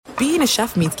being a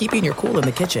chef means keeping your cool in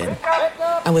the kitchen.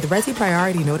 And with Resi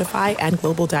Priority Notify and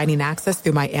Global Dining Access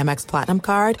through my Amex Platinum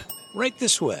card, right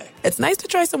this way. It's nice to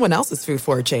try someone else's food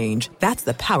for a change. That's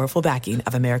the powerful backing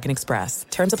of American Express.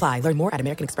 Terms apply. Learn more at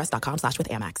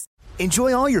americanexpress.com/withAmex.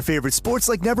 Enjoy all your favorite sports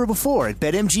like never before at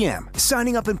BetMGM.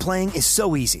 Signing up and playing is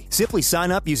so easy. Simply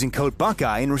sign up using code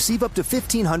Buckeye and receive up to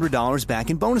 $1,500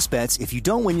 back in bonus bets if you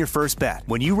don't win your first bet.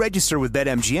 When you register with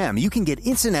BetMGM, you can get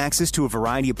instant access to a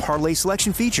variety of parlay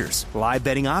selection features, live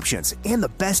betting options, and the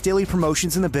best daily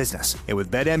promotions in the business. And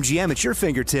with BetMGM at your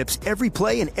fingertips, every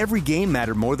play and every game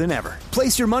matter more than ever.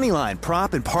 Place your moneyline,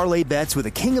 prop, and parlay bets with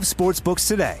the king of sportsbooks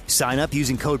today. Sign up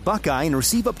using code Buckeye and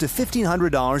receive up to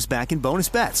 $1,500 back in bonus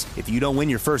bets if you don't win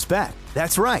your first bet.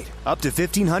 That's right, up to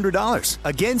 $1,500.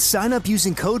 Again, sign up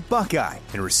using code Buckeye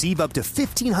and receive up to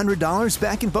 $1,500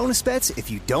 back in bonus bets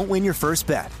if you don't win your first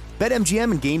bet.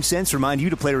 BetMGM and GameSense remind you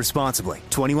to play responsibly.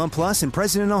 21 plus and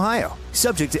present in Ohio.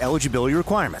 Subject to eligibility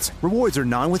requirements. Rewards are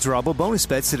non-withdrawable bonus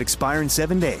bets that expire in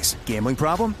 7 days. Gambling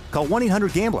problem? Call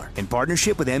 1-800-GAMBLER in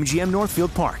partnership with MGM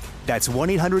Northfield Park. That's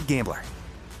 1-800-GAMBLER.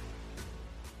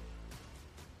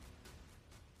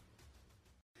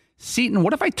 Seton,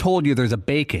 what if I told you there's a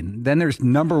bacon, then there's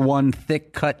number one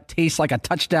thick cut, tastes like a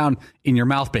touchdown in your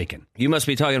mouth bacon? You must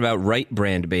be talking about Wright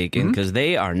brand bacon, because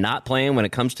they are not playing when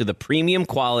it comes to the premium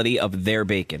quality of their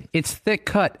bacon. It's thick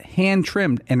cut, hand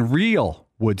trimmed, and real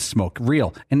wood smoke,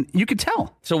 real. And you can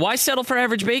tell. So why settle for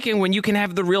average bacon when you can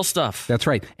have the real stuff? That's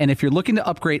right. And if you're looking to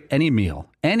upgrade any meal,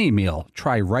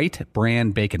 try Wright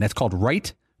brand bacon. That's called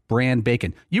Wright brand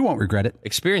bacon. You won't regret it.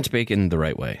 Experience bacon the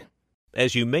right way.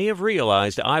 As you may have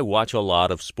realized, I watch a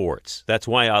lot of sports. That's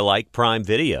why I like Prime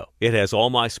Video. It has all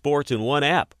my sports in one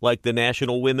app, like the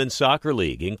National Women's Soccer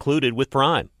League, included with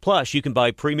Prime. Plus, you can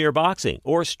buy Premier Boxing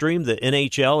or stream the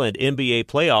NHL and NBA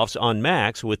playoffs on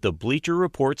Max with the Bleacher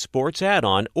Report Sports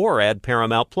add-on, or add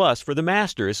Paramount Plus for the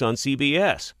Masters on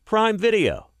CBS. Prime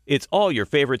Video. It's all your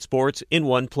favorite sports in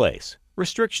one place.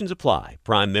 Restrictions apply.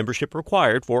 Prime membership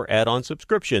required for add-on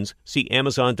subscriptions. See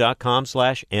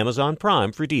Amazon.com/Amazon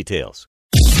Prime for details.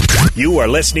 You are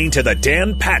listening to the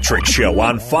Dan Patrick Show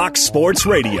on Fox Sports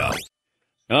Radio.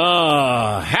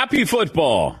 Happy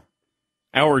football.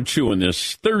 Hour 2 on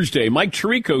this Thursday. Mike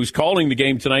Tirico's calling the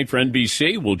game tonight for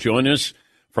NBC. Will join us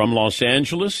from Los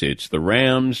Angeles. It's the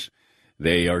Rams.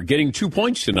 They are getting 2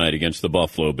 points tonight against the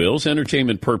Buffalo Bills.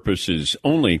 Entertainment purposes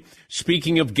only.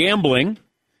 Speaking of gambling,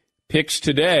 picks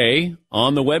today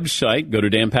on the website. Go to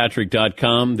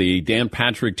danpatrick.com. The Dan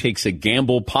Patrick Takes a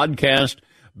Gamble podcast.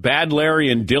 Bad Larry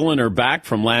and Dylan are back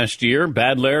from last year.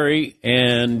 Bad Larry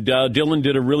and Dylan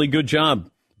did a really good job.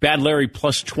 Bad Larry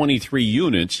plus 23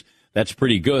 units. That's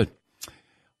pretty good.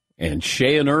 And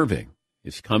Shayan Irving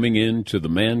is coming into the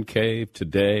man cave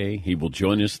today. He will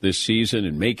join us this season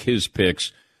and make his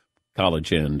picks,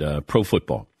 college and pro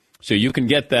football. So you can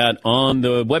get that on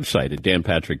the website at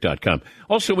danpatrick.com.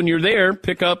 Also, when you're there,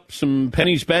 pick up some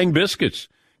Penny's Bang biscuits.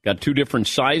 Got 2 different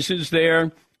sizes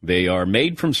there. They are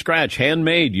made from scratch,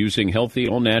 handmade, using healthy,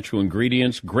 all-natural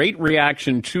ingredients. Great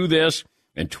reaction to this,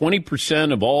 and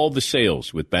 20% of all the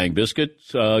sales with Bang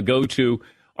biscuits go to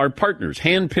our partners,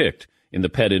 handpicked in the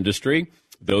pet industry,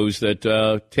 those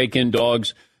that take in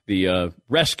dogs, the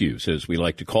rescues, as we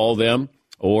like to call them,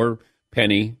 or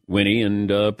Penny, Winnie, and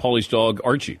Paulie's dog,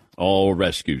 Archie. All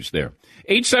rescues there.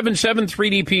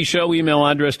 877-3DP Show. Email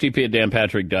address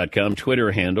dp@danpatrick.com.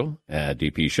 Twitter handle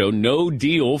 @DP Show. No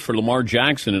deal for Lamar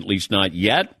Jackson, at least not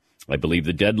yet. I believe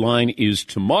the deadline is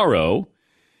tomorrow.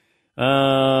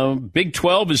 Big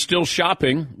 12 is still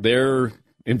shopping. They're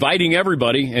inviting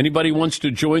everybody. Anybody wants to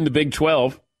join the Big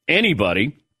 12.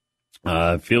 Anybody.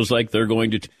 Feels like they're going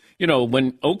to,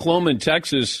 when Oklahoma and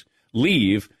Texas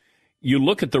leave, you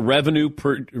look at the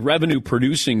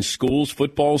revenue-producing schools,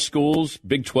 football schools,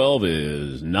 Big 12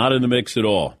 is not in the mix at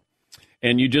all.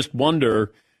 And you just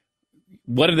wonder,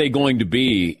 what are they going to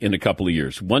be in a couple of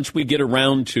years? Once we get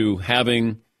around to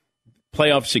having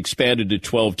playoffs expanded to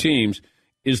 12 teams,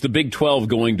 is the Big 12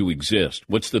 going to exist?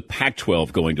 What's the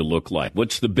Pac-12 going to look like?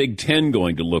 What's the Big 10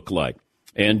 going to look like?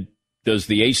 And does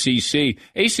the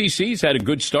ACC's had a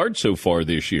good start so far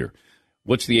this year.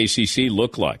 What's the ACC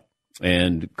look like?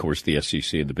 And, of course, the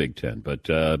SEC and the Big 10. But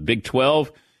Big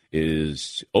 12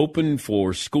 is open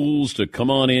for schools to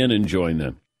come on in and join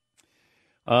them.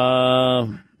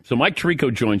 So Mike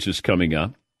Tirico joins us coming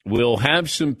up. We'll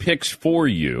have some picks for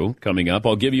you coming up.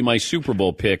 I'll give you my Super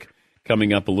Bowl pick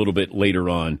coming up a little bit later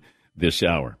on this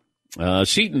hour.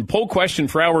 Seton, poll question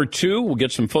for hour 2. We'll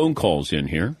get some phone calls in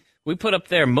here. We put up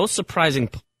there most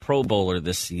surprising Pro Bowler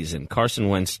this season. Carson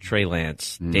Wentz, Trey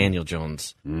Lance, Daniel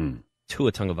Jones.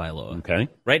 Tua Tagovailoa. Okay.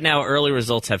 Right now, early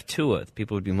results have Tua.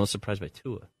 People would be most surprised by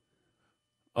Tua.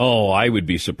 Oh, I would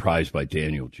be surprised by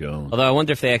Daniel Jones. Although I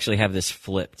wonder if they actually have this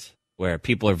flipped, where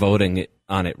people are voting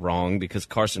on it wrong, because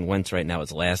Carson Wentz right now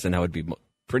is last, and I would be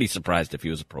pretty surprised if he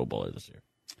was a Pro Bowler this year.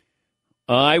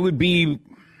 I'd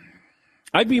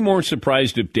be more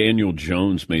surprised if Daniel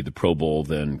Jones made the Pro Bowl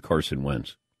than Carson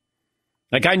Wentz.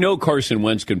 Like, I know Carson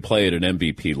Wentz can play at an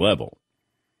MVP level.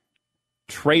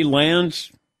 Trey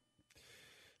Lance,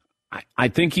 I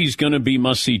think he's going to be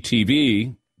must-see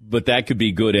TV, but that could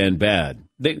be good and bad.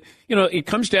 It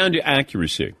comes down to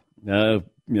accuracy. A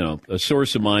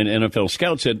source of mine, NFL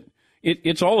Scout, said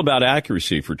it's all about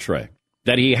accuracy for Trey.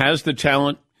 That he has the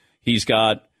talent. He's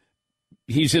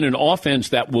in an offense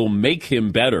that will make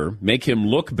him better, make him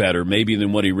look better maybe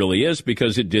than what he really is,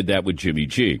 because it did that with Jimmy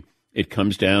G. It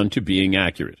comes down to being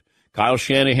accurate. Kyle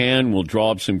Shanahan will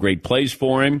draw up some great plays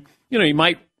for him. He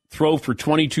might throw for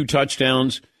 22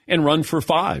 touchdowns and run for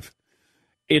 5.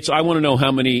 I want to know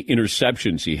how many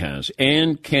interceptions he has,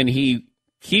 and can he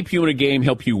keep you in a game,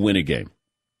 help you win a game?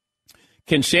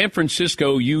 Can San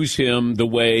Francisco use him the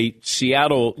way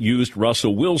Seattle used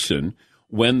Russell Wilson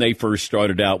when they first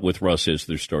started out with Russ as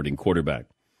their starting quarterback?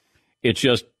 It's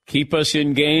just keep us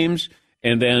in games,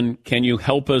 and then can you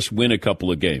help us win a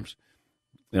couple of games?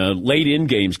 Late in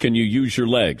games, can you use your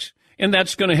legs? And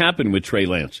that's going to happen with Trey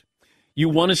Lance. You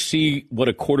want to see what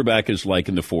a quarterback is like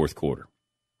in the fourth quarter.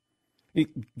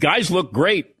 Guys look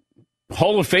great.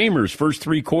 Hall of Famers, first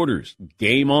 3 quarters.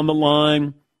 Game on the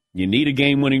line. You need a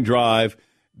game-winning drive.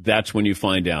 That's when you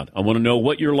find out. I want to know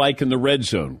what you're like in the red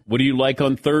zone. What do you like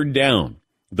on third down?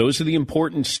 Those are the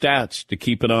important stats to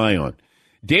keep an eye on.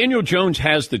 Daniel Jones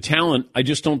has the talent. I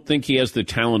just don't think he has the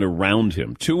talent around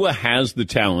him. Tua has the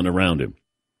talent around him.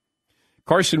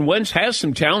 Carson Wentz has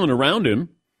some talent around him,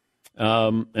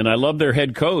 and I love their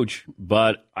head coach,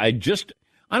 but I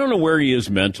don't know where he is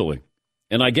mentally.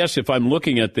 And I guess if I'm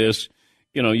looking at this,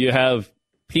 you have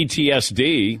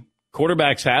PTSD.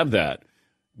 Quarterbacks have that.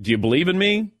 Do you believe in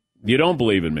me? You don't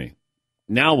believe in me.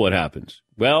 Now what happens?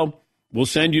 Well, we'll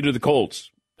send you to the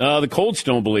Colts. The Colts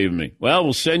don't believe in me. Well,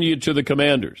 we'll send you to the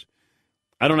Commanders.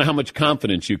 I don't know how much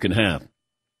confidence you can have.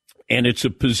 And it's a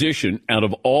position, out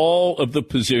of all of the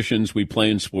positions we play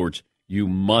in sports, you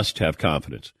must have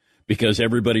confidence, because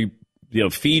everybody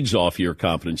feeds off your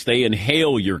confidence. They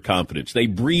inhale your confidence. They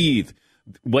breathe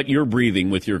what you're breathing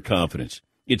with your confidence.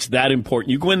 It's that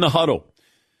important. You go in the huddle,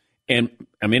 and,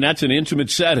 that's an intimate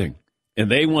setting,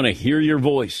 and they want to hear your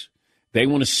voice. They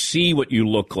want to see what you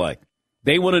look like.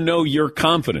 They want to know you're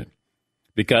confident,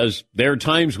 because there are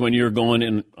times when you're going,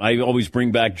 and I always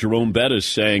bring back Jerome Bettis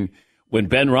saying, when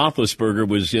Ben Roethlisberger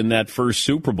was in that first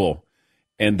Super Bowl,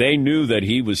 and they knew that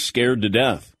he was scared to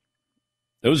death.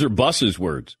 Those are Bus's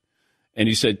words. And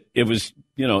he said it was,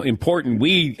 important.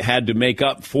 We had to make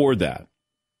up for that.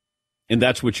 And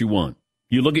that's what you want.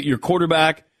 You look at your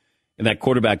quarterback, and that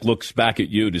quarterback looks back at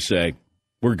you to say,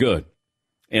 we're good.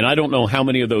 And I don't know how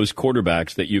many of those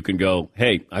quarterbacks that you can go,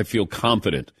 hey, I feel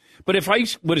confident. But if I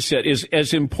would have said,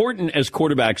 as important as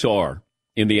quarterbacks are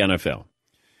in the NFL,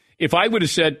 if I would have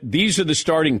said, these are the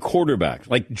starting quarterbacks,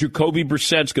 like Jacoby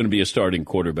Brissett's going to be a starting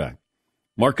quarterback.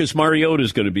 Marcus Mariota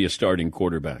is going to be a starting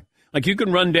quarterback. Like, you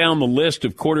can run down the list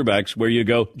of quarterbacks where you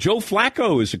go, Joe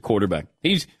Flacco is a quarterback.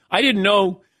 I didn't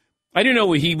know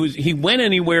he went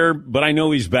anywhere, but I know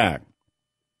he's back.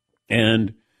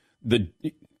 And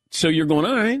so you're going,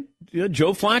 all right,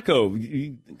 Joe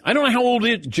Flacco. I don't know how old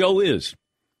Joe is.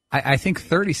 I think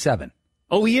 37.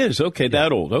 Oh, he is. Okay,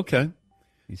 that old. Okay.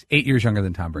 He's 8 years younger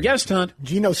than Tom Brady. Yes, Todd.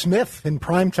 Geno Smith in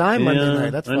prime time Monday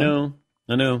night. That's fun.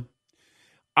 I know.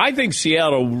 I think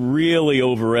Seattle really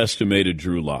overestimated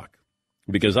Drew Lock,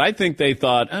 because I think they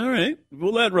thought, all right,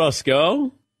 we'll let Russ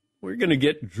go. We're going to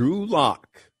get Drew Lock,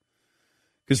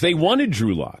 because they wanted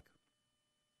Drew Lock.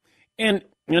 And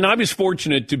I was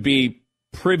fortunate to be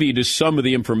privy to some of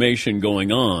the information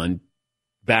going on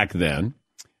back then.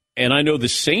 And I know the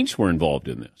Saints were involved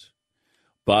in this.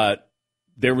 But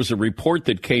there was a report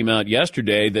that came out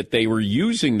yesterday that they were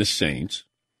using the Saints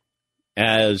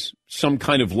as some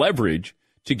kind of leverage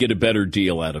to get a better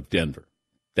deal out of Denver.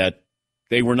 That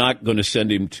they were not going to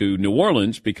send him to New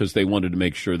Orleans because they wanted to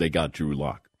make sure they got Drew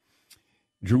Lock.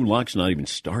 Drew Lock's not even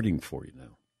starting for you now.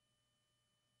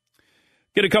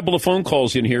 Get a couple of phone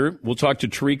calls in here. We'll talk to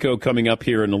Tirico coming up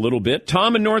here in a little bit.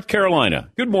 Tom in North Carolina.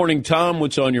 Good morning, Tom.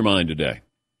 What's on your mind today?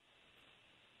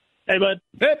 Hey, bud.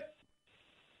 Hey.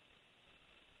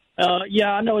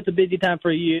 Yeah, I know it's a busy time of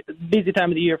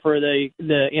the year for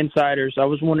the insiders. I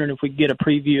was wondering if we could get a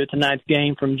preview of tonight's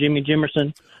game from Jimmy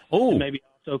Jimerson. Oh, maybe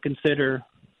also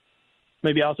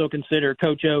consider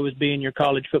Coach O as being your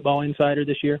college football insider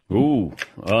this year. Ooh,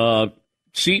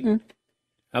 Seton.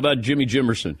 How about Jimmy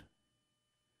Jimerson?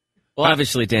 Well,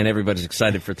 obviously, Dan, everybody's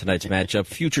excited for tonight's matchup.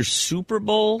 Future Super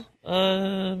Bowl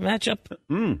matchup.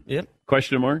 Yep.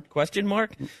 Question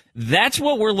mark? That's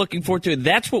what we're looking forward to.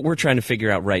 That's what we're trying to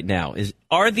figure out right now is,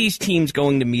 are these teams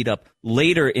going to meet up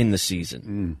later in the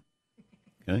season?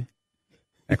 Okay.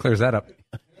 That clears that up.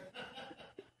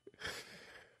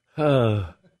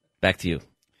 Back to you.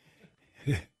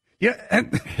 Yeah.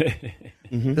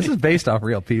 This is based off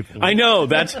real people. I know.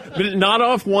 That's not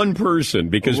off one person.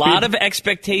 Because a lot of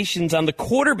expectations on the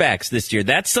quarterbacks this year.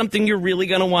 That's something you're really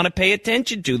going to want to pay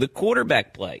attention to, the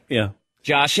quarterback play. Yeah.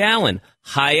 Josh Allen,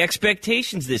 high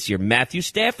expectations this year. Matthew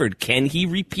Stafford, can he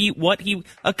repeat what he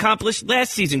accomplished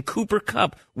last season? Cooper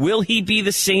Kupp, will he be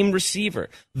the same receiver?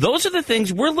 Those are the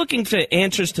things we're looking for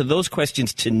answers to those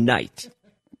questions tonight.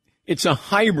 It's a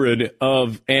hybrid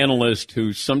of analysts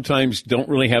who sometimes don't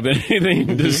really have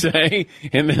anything to say,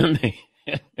 and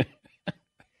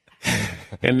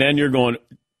then you're going,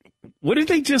 what did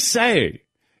they just say?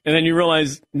 And then you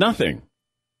realize nothing.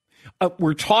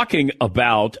 We're talking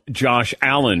about Josh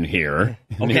Allen here.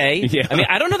 Okay. Yeah. I mean,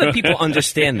 I don't know that people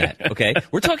understand that. Okay.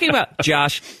 We're talking about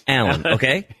Josh Allen.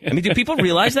 Okay. I mean, do people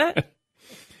realize that?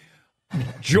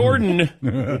 Jordan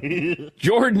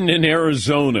in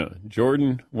Arizona.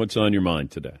 Jordan, what's on your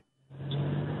mind today?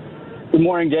 Good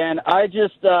morning, Dan. I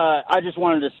just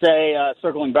wanted to say,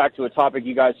 circling back to a topic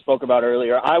you guys spoke about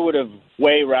earlier, I would have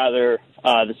way rather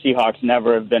the Seahawks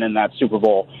never have been in that Super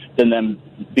Bowl than them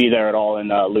be there at all and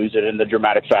lose it in the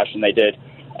dramatic fashion they did.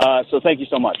 So thank you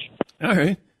so much. All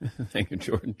right. Thank you,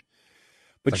 Jordan.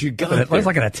 But you got there. It was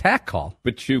like an attack call.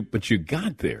 But you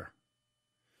got there.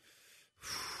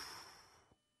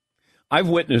 I've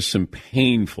witnessed some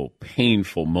painful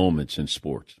moments in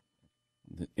sports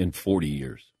in 40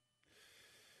 years.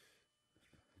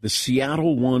 The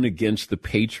Seattle one against the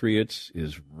Patriots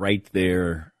is right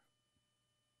there.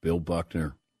 Bill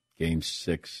Buckner, Game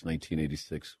 6,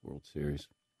 1986 World Series.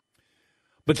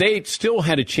 But they still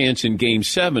had a chance in Game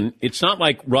 7. It's not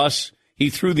like Russ, he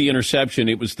threw the interception.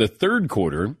 It was the third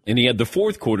quarter, and he had the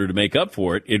fourth quarter to make up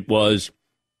for it. It was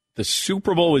the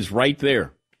Super Bowl is right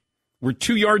there. We're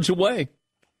 2 yards away.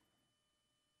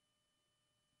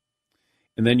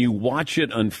 And then you watch it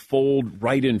unfold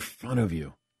right in front of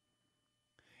you.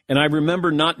 And I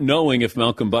remember not knowing if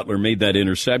Malcolm Butler made that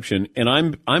interception, and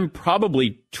I'm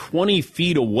probably 20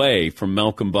 feet away from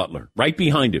Malcolm Butler, right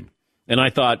behind him. And I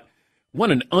thought,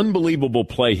 what an unbelievable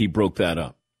play, he broke that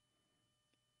up.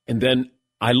 And then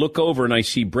I look over and I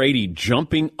see Brady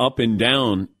jumping up and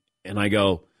down, and I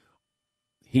go,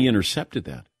 he intercepted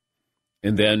that.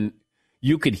 And then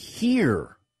you could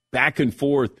hear back and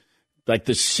forth, like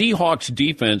the Seahawks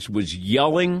defense was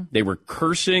yelling. They were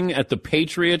cursing at the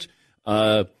Patriots.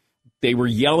 They were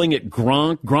yelling at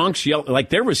Gronk. Gronk's yelling. Like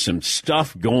there was some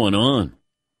stuff going on.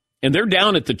 And they're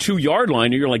down at the 2-yard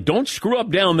line, and you're like, don't screw up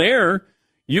down there.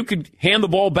 You could hand the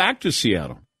ball back to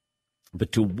Seattle.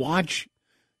 But to watch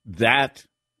that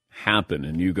happen,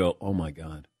 and you go, oh, my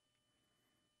God.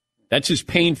 That's as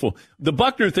painful. The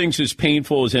Buckner thing's as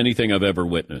painful as anything I've ever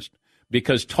witnessed.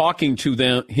 Because talking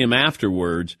to him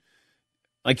afterwards,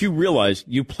 like you realize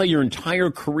you play your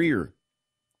entire career,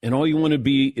 and all you want to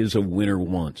be is a winner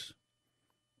once.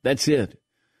 That's it.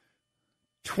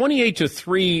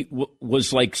 28-3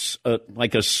 was like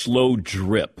a slow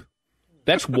drip.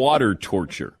 That's water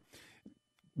torture.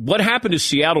 What happened to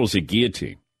Seattle is a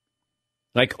guillotine.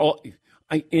 I've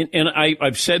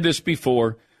said this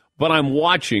before, but I'm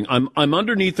watching. I'm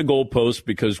underneath the goalpost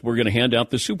because we're going to hand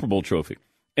out the Super Bowl trophy,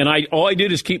 and all I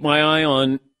did is keep my eye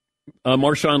on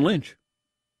Marshawn Lynch.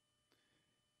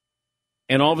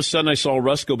 And all of a sudden, I saw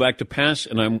Russ go back to pass,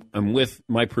 and I'm with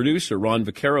my producer, Ron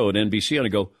Vaccaro at NBC, and I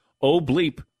go, oh,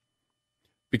 bleep,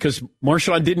 because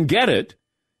Marshawn didn't get it.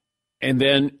 And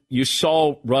then you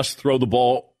saw Russ throw the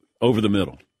ball over the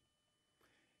middle.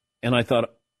 And I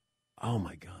thought, oh,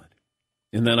 my God.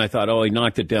 And then I thought, oh, he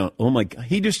knocked it down. Oh, my God.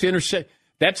 He just intercepted.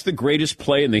 That's the greatest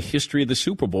play in the history of the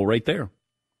Super Bowl right there.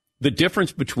 The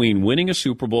difference between winning a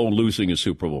Super Bowl and losing a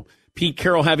Super Bowl. Pete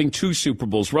Carroll having 2 Super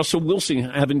Bowls. Russell Wilson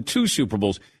having 2 Super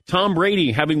Bowls. Tom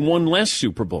Brady having 1 less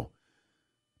Super Bowl.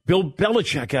 Bill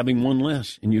Belichick having 1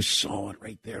 less. And you saw it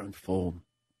right there unfold.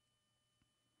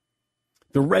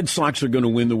 The Red Sox are going to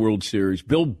win the World Series.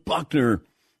 Bill Buckner,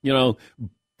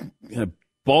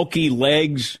 bulky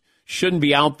legs, shouldn't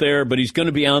be out there, but he's going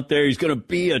to be out there. He's going to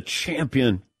be a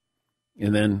champion.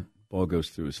 And then ball goes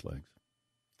through his legs.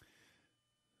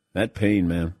 That pain,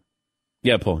 man.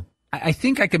 Yeah, Paul. I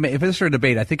think I can make, if this were a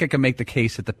debate, I think I can make the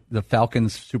case that the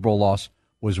Falcons' Super Bowl loss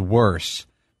was worse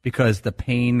because the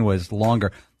pain was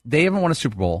longer. They haven't won a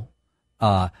Super Bowl.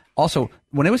 Also,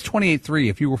 when it was 28-3,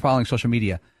 if you were following social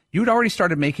media, you'd already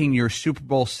started making your Super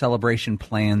Bowl celebration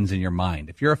plans in your mind.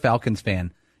 If you're a Falcons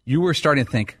fan, you were starting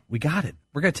to think, we got it.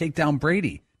 We're going to take down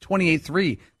Brady.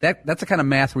 28-3. That's the kind of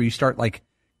math where you start like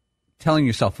telling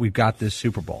yourself, we've got this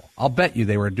Super Bowl. I'll bet you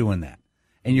they were doing that.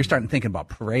 And you're starting thinking about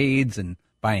parades and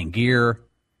buying gear,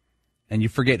 and you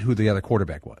forget who the other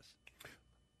quarterback was.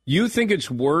 You think it's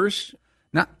worse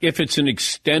if it's an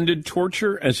extended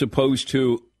torture as opposed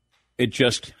to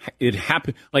it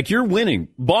happened? Like, you're winning.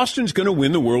 Boston's going to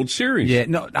win the World Series. Yeah,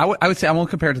 no, I would say I won't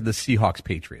compare it to the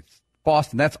Seahawks-Patriots.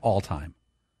 Boston, that's all-time.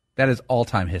 That is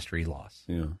all-time history loss.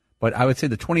 Yeah. But I would say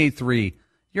the 28-3,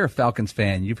 you're a Falcons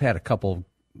fan. You've had a couple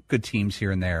good teams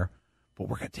here and there. But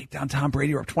we're going to take down Tom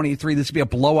Brady. We're up 28-3. This will be a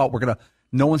blowout.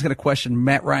 No one's going to question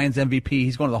Matt Ryan's MVP.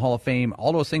 He's going to the Hall of Fame.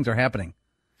 All those things are happening.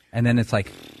 And then it's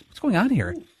like, what's going on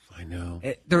here? I know.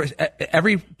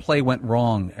 Every play went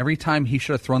wrong. Every time he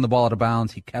should have thrown the ball out of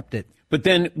bounds, he kept it. But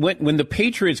then when the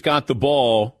Patriots got the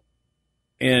ball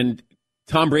and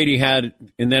Tom Brady and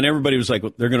then everybody was like,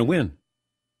 well, they're going to win.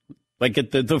 Like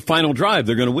at the final drive,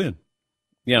 they're going to win.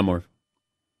 Yeah, Marv.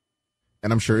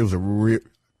 And I'm sure it was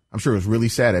really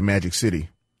sad at Magic City.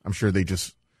 I'm sure they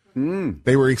just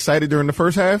they were excited during the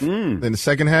first half. Then the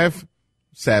second half,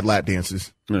 sad lap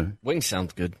dances. Wings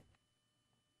sounds good.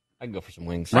 I can go for some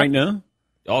wings right now.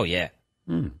 Oh yeah.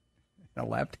 A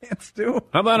lap dance too.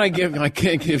 How about I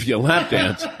can't give you a lap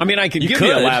dance. I mean, I can give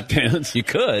you a lap dance. You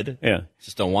could. Yeah.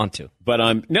 Just don't want to. But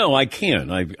I can.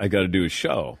 I got to do a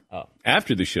show. Oh.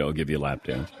 After the show, I'll give you a lap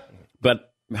dance.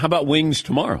 But how about wings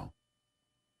tomorrow?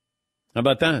 How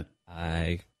about that?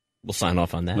 We'll sign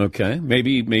off on that. Okay.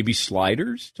 Maybe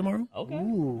sliders tomorrow? Okay.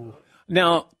 Ooh.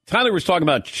 Now, Tyler was talking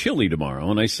about chili tomorrow,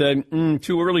 and I said,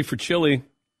 too early for chili.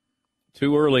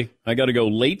 Too early. I got to go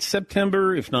late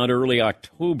September, if not early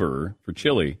October, for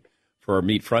chili for our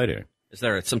Meat Friday. Is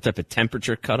there some type of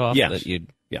temperature cutoff? Yes.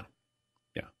 Yeah.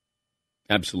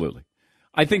 Absolutely.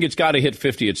 I think it's got to hit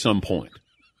 50 at some point.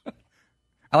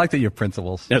 I like that you have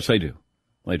principles. Yes, I do.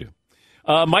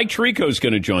 Mike Tirico is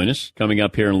going to join us coming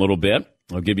up here in a little bit.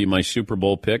 I'll give you my Super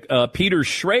Bowl pick. Peter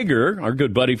Schrager, our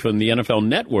good buddy from the NFL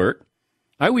Network.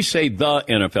 I always say the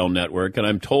NFL Network, and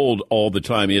I'm told all the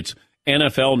time it's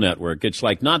NFL Network. It's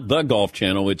like not the Golf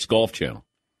Channel, it's Golf Channel.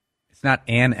 It's not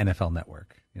an NFL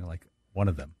Network, like one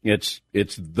of them. It's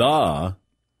the.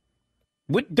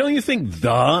 Don't you think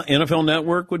the NFL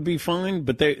Network would be fine?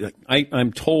 But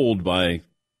I'm told by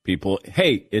people,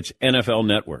 hey, it's NFL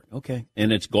Network. Okay,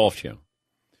 and it's Golf Channel.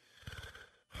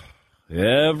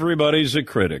 Everybody's a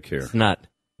critic here. It's not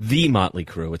the Motley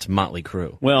Crue, it's Motley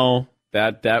Crue. Well,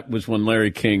 that was when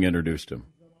Larry King introduced him.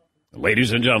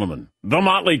 Ladies and gentlemen, the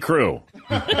Motley Crue.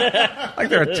 Like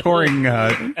they're a touring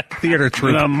theater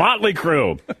troupe. The Motley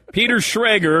Crue. Peter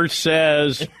Schrager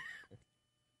says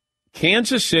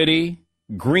Kansas City,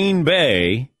 Green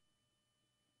Bay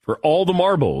for all the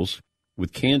marbles,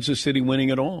 with Kansas City winning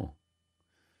it all.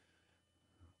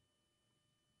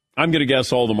 I'm going to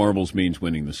guess all the marbles means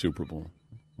winning the Super Bowl.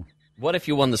 What if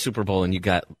you won the Super Bowl and you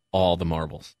got all the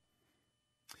marbles?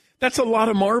 That's a lot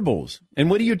of marbles. And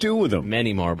what do you do with them?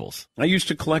 Many marbles. I used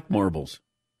to collect marbles.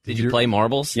 Did you play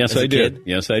marbles? Yes, I did.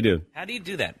 Yes, I did. How do you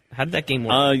do that? How did that game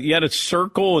work? You had a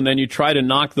circle, and then you try to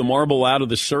knock the marble out of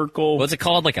the circle. Was it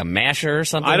called like a masher or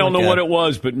something? I don't know what it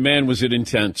was, but man, was it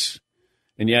intense.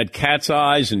 And you had cat's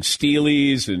eyes and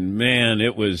steelies, and man,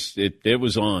 it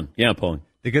was on. Yeah, Paul.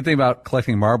 The good thing about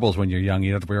collecting marbles when you're young,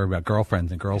 you don't have to worry about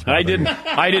girlfriends and girls. I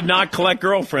did not collect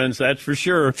girlfriends, that's for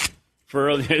sure.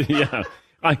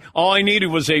 All I needed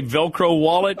was a Velcro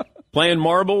wallet, playing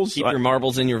marbles. Keep your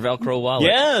marbles in your Velcro wallet.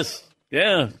 Yes.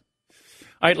 Yeah. All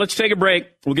right, let's take a break.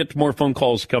 We'll get to more phone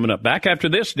calls coming up. Back after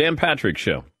this, Dan Patrick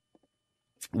Show.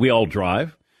 We all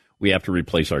drive. We have to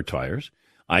replace our tires.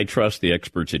 I trust the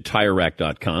experts at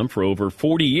TireRack.com. For over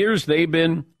 40 years, they've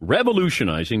been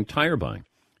revolutionizing tire buying.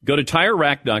 Go to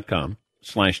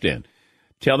TireRack.com/Dan.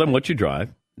 Tell them what you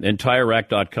drive, and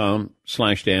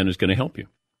TireRack.com/Dan is going to help you.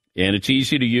 And it's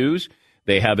easy to use.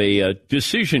 They have a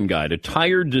decision guide, a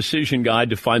tire decision guide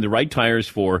to find the right tires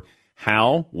for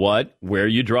how, what, where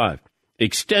you drive.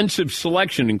 Extensive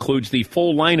selection includes the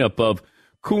full lineup of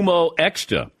Kumo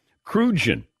Exta,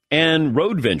 Crugen, and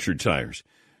Road Venture tires.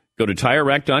 Go to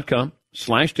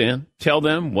TireRack.com/Dan. Tell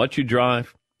them what you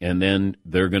drive, and then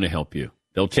they're going to help you.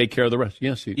 They'll take care of the rest.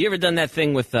 Yes. You ever done that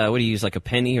thing with, what do you use, like a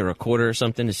penny or a quarter or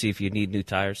something to see if you need new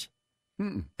tires?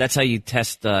 That's how you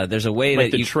test. There's a way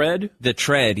like that the tread? The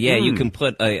tread, yeah. You can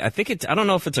put, I don't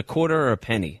know if it's a quarter or a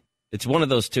penny. It's one of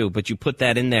those two, but you put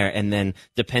that in there, and then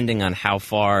depending on how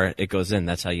far it goes in,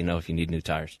 that's how you know if you need new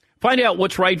tires. Find out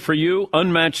what's right for you.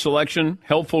 Unmatched selection,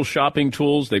 helpful shopping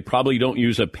tools. They probably don't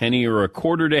use a penny or a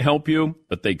quarter to help you,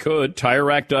 but they could.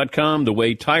 TireRack.com, the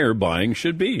way tire buying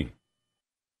should be.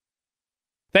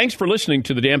 Thanks for listening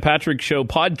to the Dan Patrick Show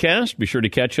podcast. Be sure to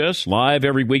catch us live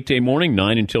every weekday morning,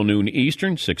 9 until noon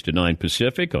Eastern, 6 to 9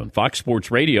 Pacific on Fox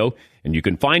Sports Radio. And you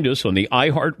can find us on the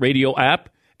iHeartRadio app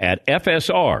at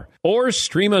FSR or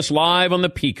stream us live on the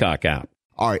Peacock app.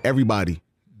 All right, everybody,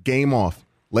 game off.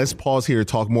 Let's pause here to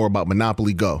talk more about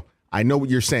Monopoly Go. I know what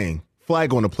you're saying.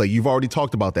 Flag on the play. You've already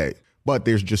talked about that. But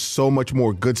there's just so much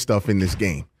more good stuff in this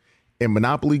game. In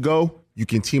Monopoly Go, you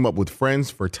can team up with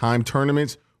friends for time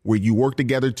tournaments where you work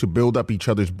together to build up each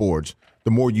other's boards.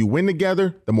 The more you win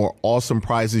together, the more awesome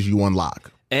prizes you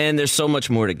unlock. And there's so much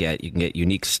more to get. You can get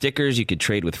unique stickers. You could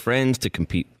trade with friends to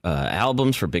compete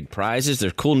albums for big prizes.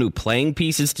 There's cool new playing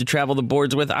pieces to travel the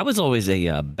boards with. I was always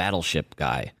a battleship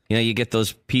guy. You know, you get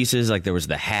those pieces, like there was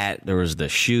the hat, there was the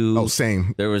shoe. Oh,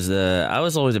 same. I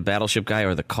was always a battleship guy,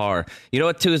 or the car. You know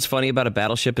what, too, is funny about a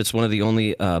battleship? It's one of the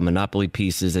only Monopoly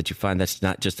pieces that you find that's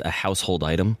not just a household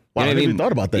item. Wow, You know I never even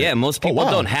thought about that. Yeah, most people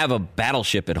wow. don't have a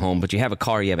battleship at home, but you have a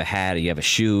car, you have a hat, you have a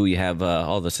shoe, you have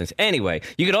all those things. Anyway,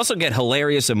 you could also get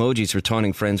hilarious emojis for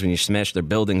taunting friends when you smash their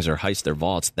buildings or heist their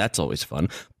vaults. That's always fun.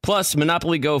 Plus,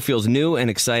 Monopoly Go feels new and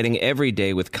exciting every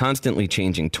day with constantly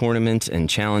changing tournaments and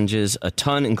challenges. A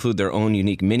ton include their own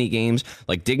unique mini games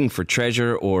like digging for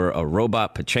treasure or a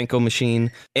robot Pachinko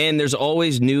machine. And there's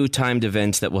always new timed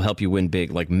events that will help you win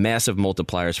big, like massive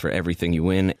multipliers for everything you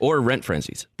win or rent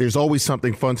frenzies. There's always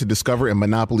something fun to discover in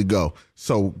Monopoly Go.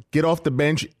 So get off the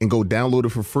bench and go download it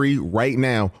for free right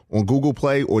now on Google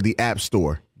Play or the App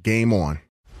Store. Game on.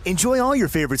 Enjoy all your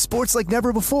favorite sports like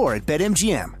never before at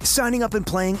BetMGM. Signing up and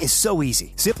playing is so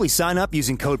easy. Simply sign up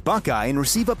using code Buckeye and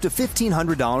receive up to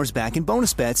 $1,500 back in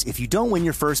bonus bets if you don't win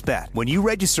your first bet. When you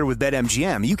register with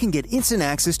BetMGM, you can get instant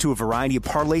access to a variety of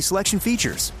parlay selection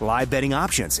features, live betting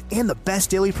options, and the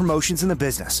best daily promotions in the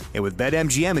business. And with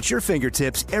BetMGM at your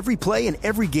fingertips, every play and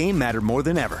every game matter more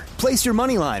than ever. Place your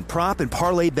moneyline, prop, and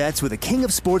parlay bets with the king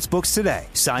of sportsbooks today.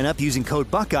 Sign up using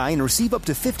code Buckeye and receive up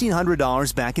to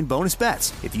 $1,500 back in bonus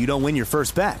bets if you don't win your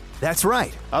first bet. That's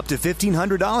right, up to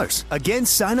 $1,500. Again,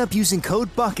 sign up using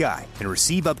code Buckeye and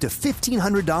receive up to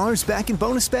 $1,500 back in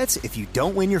bonus bets if you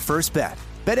don't win your first bet.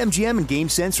 BetMGM and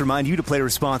GameSense remind you to play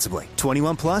responsibly.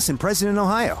 21 plus and present in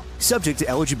Ohio. Subject to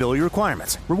eligibility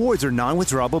requirements. Rewards are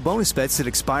non-withdrawable bonus bets that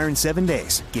expire in 7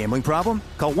 days. Gambling problem?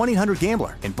 Call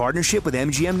 1-800-GAMBLER in partnership with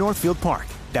MGM Northfield Park.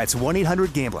 That's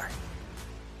 1-800-GAMBLER.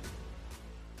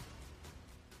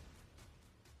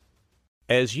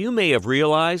 As you may have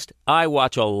realized, I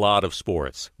watch a lot of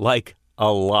sports. Like,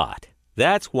 a lot.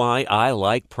 That's why I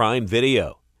like Prime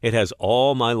Video. It has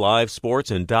all my live sports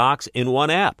and docs in one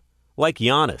app. Like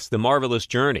Giannis, The Marvelous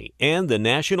Journey, and the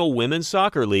National Women's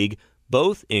Soccer League,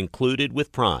 both included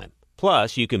with Prime.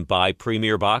 Plus, you can buy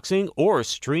Premier Boxing or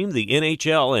stream the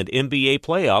NHL and NBA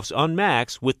playoffs on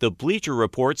Max with the Bleacher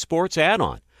Report Sports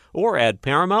add-on, or add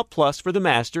Paramount Plus for the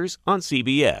Masters on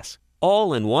CBS.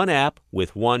 All in one app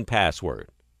with one password.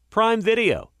 Prime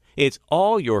Video. It's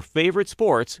all your favorite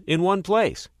sports in one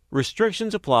place.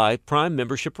 Restrictions apply. Prime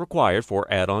membership required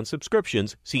for add-on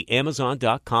subscriptions. See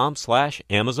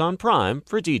Amazon.com/Amazon Prime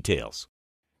for details.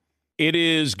 It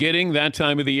is getting that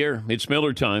time of the year. It's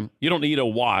Miller time. You don't need a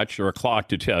watch or a clock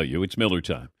to tell you. It's Miller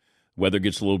time. Weather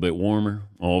gets a little bit warmer.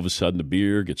 All of a sudden, the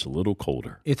beer gets a little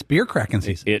colder. It's beer cracking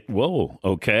season. Whoa,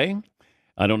 okay.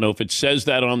 I don't know if it says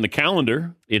that on the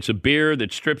calendar. It's a beer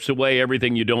that strips away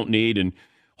everything you don't need and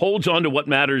holds on to what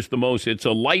matters the most. It's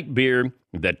a light beer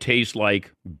that tastes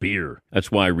like beer.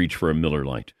 That's why I reach for a Miller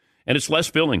Lite. And it's less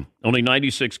filling, only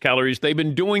 96 calories. They've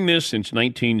been doing this since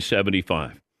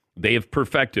 1975. They have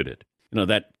perfected it. You know,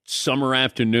 that summer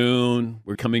afternoon,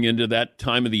 we're coming into that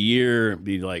time of the year,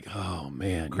 be like, oh,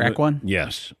 man. Crack one?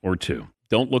 Yes, or two.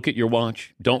 Don't look at your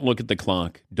watch. Don't look at the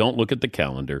clock. Don't look at the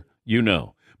calendar. You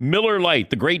know. Miller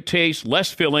Lite, the great taste,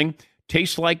 less filling,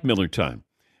 tastes like Miller time.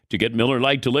 To get Miller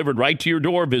Lite delivered right to your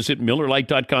door, visit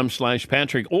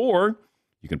MillerLite.com/Patrick, or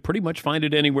you can pretty much find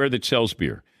it anywhere that sells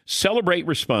beer. Celebrate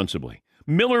responsibly.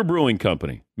 Miller Brewing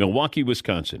Company, Milwaukee,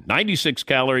 Wisconsin. 96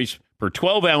 calories per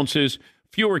 12 ounces,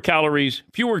 fewer calories,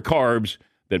 fewer carbs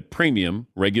than premium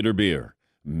regular beer.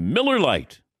 Miller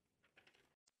Lite.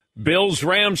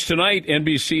 Bills-Rams tonight,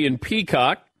 NBC and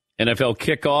Peacock. NFL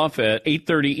kickoff at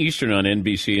 8:30 Eastern on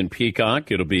NBC and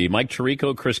Peacock. It'll be Mike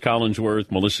Tirico, Chris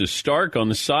Collinsworth, Melissa Stark on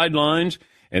the sidelines,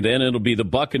 and then it'll be the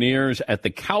Buccaneers at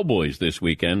the Cowboys this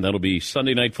weekend. That'll be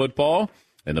Sunday Night Football,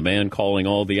 and the man calling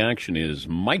all the action is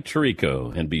Mike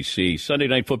Tirico, NBC. Sunday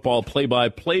Night Football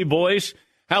play-by-play voice.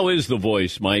 How is the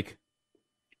voice, Mike?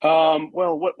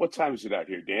 Well, what time is it out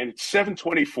here, Dan? It's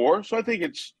 7:24, so I think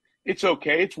it's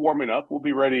okay. It's warming up. We'll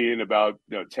be ready in about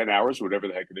 10 hours, whatever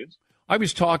the heck it is. I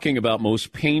was talking about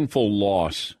most painful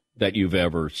loss that you've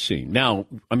ever seen. Now,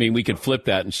 I mean, we could flip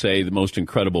that and say the most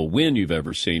incredible win you've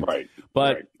ever seen. Right.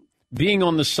 But right. Being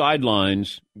on the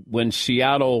sidelines when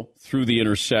Seattle threw the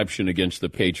interception against the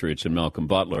Patriots and Malcolm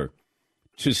Butler,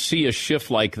 to see a shift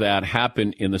like that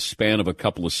happen in the span of a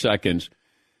couple of seconds.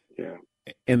 Yeah.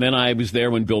 And then I was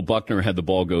there when Bill Buckner had the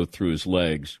ball go through his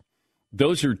legs.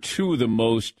 Those are two of the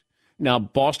most. Now,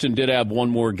 Boston did have one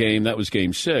more game. That was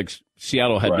game 6.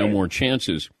 Seattle had no more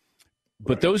chances.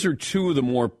 But those are two of the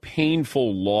more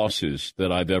painful losses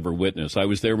that I've ever witnessed. I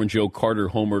was there when Joe Carter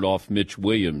homered off Mitch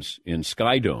Williams in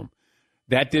Skydome.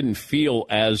 That didn't feel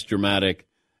as dramatic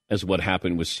as what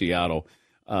happened with Seattle.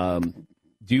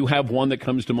 Do you have one that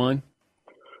comes to mind?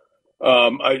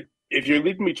 If you're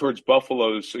leading me towards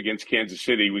Buffalo's against Kansas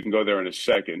City, we can go there in a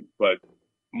second. But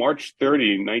March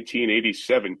 30,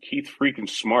 1987, Keith freaking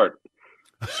Smart,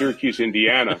 Syracuse,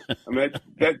 Indiana. I mean,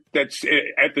 that's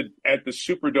at the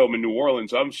Superdome in New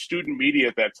Orleans. I'm student media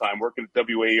at that time, working at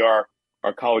WAER,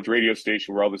 our college radio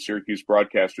station where all the Syracuse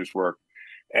broadcasters work.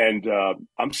 And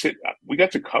we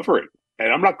got to cover it.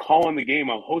 And I'm not calling the game.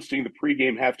 I'm hosting the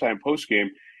pregame, halftime, postgame.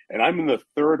 And I'm in the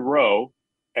third row,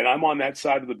 and I'm on that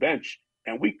side of the bench.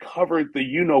 And we covered the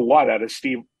you-know-what out of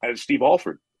Steve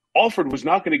Alford. Alford was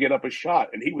not going to get up a shot,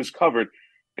 and he was covered.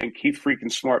 And Keith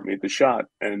freaking Smart made the shot.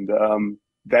 And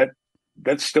that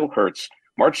still hurts.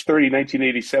 March 30,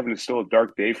 1987 is still a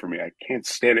dark day for me. I can't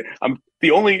stand it.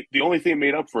 The only thing that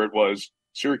made up for it was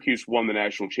Syracuse won the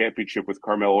national championship with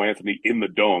Carmelo Anthony in the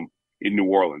Dome in New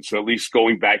Orleans. So at least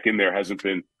going back in there hasn't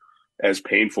been as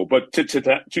painful. But to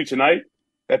tonight,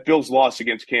 that Bills loss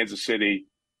against Kansas City,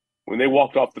 when they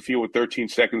walked off the field with 13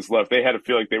 seconds left, they had to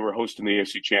feel like they were hosting the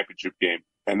AFC Championship game.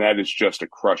 And that is just a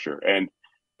crusher. And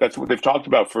that's what they've talked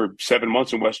about for 7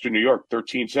 months in Western New York,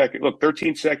 13 seconds. Look,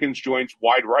 13 seconds joins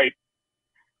wide right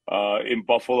in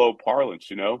Buffalo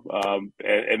parlance, and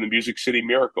the Music City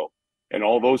Miracle. And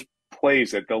all those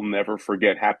plays that they'll never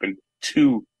forget happened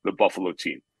to the Buffalo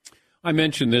team. I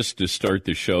mentioned this to start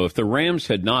the show. If the Rams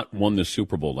had not won the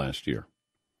Super Bowl last year,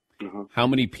 how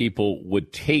many people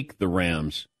would take the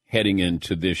Rams heading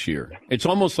into this year? It's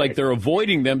almost like they're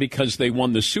avoiding them because they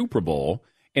won the Super Bowl,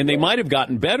 and they might have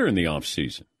gotten better in the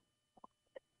offseason.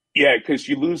 Yeah, because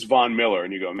you lose Von Miller,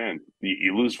 and you go, man,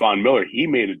 you lose Von Miller. He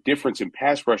made a difference in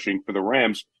pass rushing for the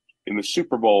Rams in the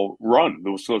Super Bowl run,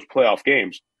 those playoff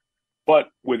games. But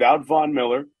without Von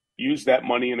Miller, use that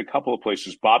money in a couple of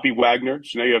places. Bobby Wagner,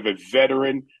 so now you have a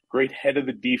veteran, great head of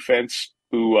the defense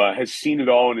who has seen it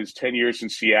all in his 10 years in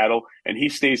Seattle, and he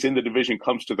stays in the division,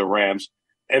 comes to the Rams.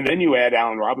 And then you add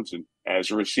Allen Robinson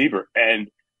as a receiver, and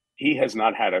he has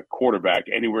not had a quarterback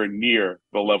anywhere near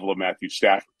the level of Matthew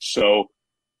Stafford. So,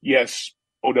 yes,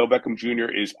 Odell Beckham Jr.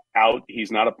 is out.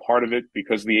 He's not a part of it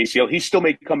because of the ACL. He still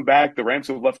may come back. The Rams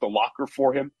have left the locker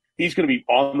for him. He's going to be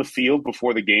on the field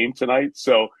before the game tonight.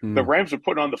 So the Rams are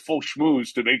putting on the full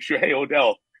schmooze to make sure, hey,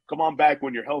 Odell, come on back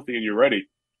when you're healthy and you're ready.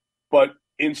 But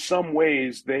in some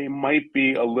ways, they might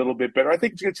be a little bit better. I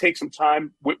think it's going to take some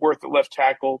time. Whitworth at left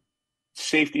tackle,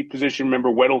 safety position. Remember,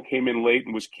 Weddle came in late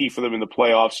and was key for them in the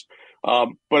playoffs.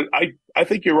 But I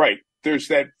think you're right. There's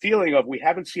that feeling of we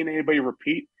haven't seen anybody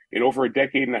repeat in over a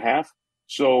decade and a half.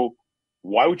 So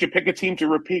why would you pick a team to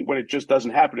repeat when it just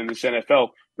doesn't happen in this NFL?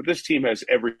 But this team has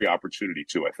every opportunity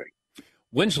to, I think.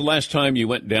 When's the last time you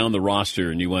went down the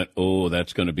roster and you went, oh,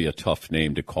 that's going to be a tough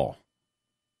name to call?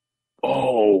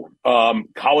 Oh,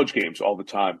 college games all the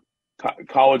time.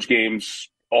 College games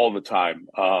all the time.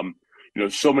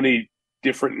 So many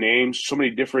different names, so many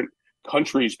different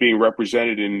countries being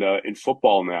represented in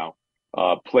football now.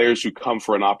 Players who come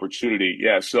for an opportunity.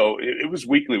 Yeah, so it was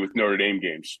weekly with Notre Dame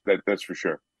games. That's for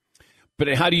sure.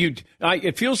 But how do you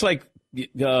it feels like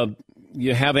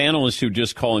you have analysts who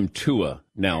just call him Tua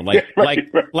now. Like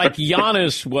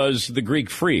Giannis was the Greek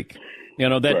freak.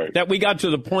 That we got to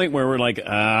the point where we're like,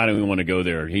 I don't even want to go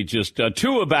there. He just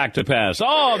Tua back to pass.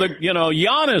 Oh,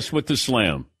 Giannis with the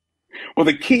slam. Well,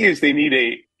 the key is they need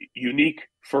a unique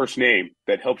first name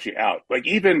that helps you out. Like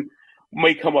even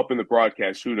may come up in the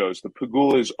broadcast. Who knows? The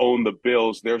Pagulas own the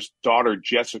Bills. Their daughter,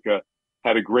 Jessica,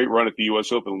 had a great run at the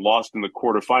U.S. Open, lost in the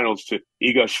quarterfinals to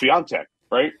Iga Swiatek,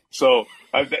 right? So,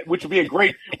 which would be a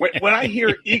great – when I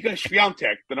hear Iga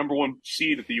Swiatek, the number one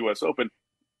seed at the U.S. Open,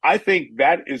 I think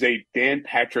that is a Dan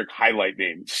Patrick highlight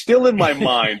name. Still in my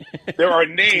mind, there are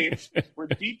names where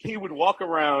DK would walk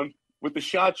around with the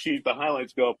shot sheet, the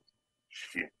highlights go,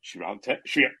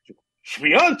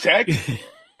 Swiatek,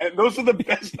 and those are the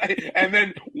best. And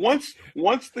then once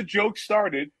the joke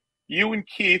started, you and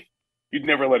Keith, you'd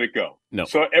never let it go. No.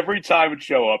 So every time it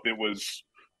show up, it was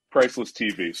priceless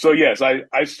TV. So yes,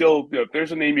 I still, if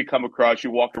there's a name you come across,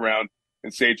 you walk around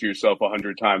and say it to yourself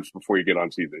 100 times before you get on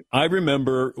TV. I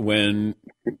remember when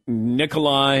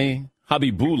Nikolai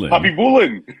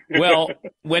Habibulin. Well,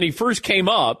 when he first came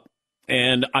up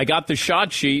and I got the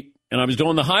shot sheet and I was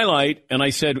doing the highlight and I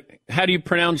said, how do you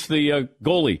pronounce the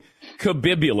goalie?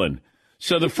 Khabibulin.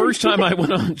 So the first time I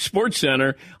went on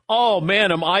SportsCenter, oh,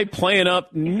 man, am I playing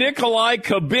up Nikolai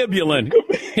Khabibulin.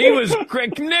 He was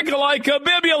Nikolai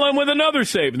Khabibulin with another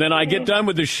save. And then I get done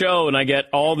with the show, and I get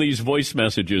all these voice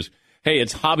messages. Hey,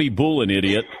 it's Habibulin,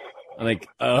 idiot. I'm like,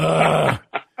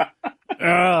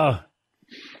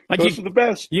 Those are the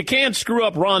best. You can't screw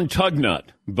up Ron Tugnut,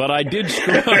 but I did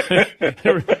screw up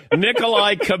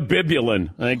Nikolai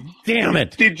Khabibulin. Like, damn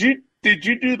it. Did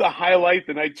you do the highlight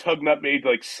the night Tugnut made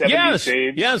like 70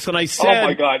 saves? Yes, and I said, oh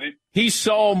my God, he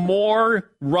saw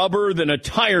more rubber than a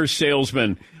tire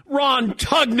salesman. Ron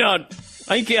Tugnut.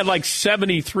 I think he had like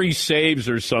 73 saves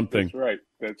or something.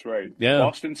 That's right. Yeah.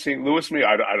 Boston, St. Louis,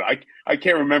 I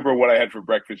can't remember what I had for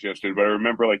breakfast yesterday, but I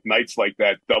remember like nights like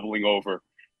that doubling over.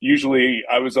 Usually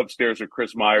I was upstairs with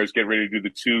Chris Myers getting ready to do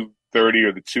the 2:30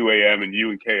 or the 2 a.m. and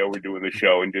you and KO were doing the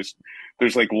show, and just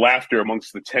there's like laughter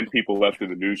amongst the 10 people left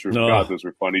in the newsroom. No. God, those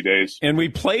were funny days. And we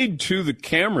played to the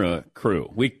camera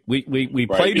crew. We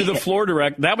played to the floor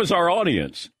direct. That was our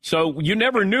audience. So you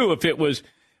never knew if it was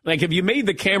like if you made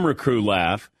the camera crew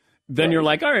laugh, then you're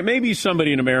like, all right, maybe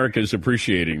somebody in America is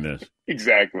appreciating this.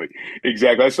 Exactly.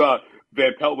 I saw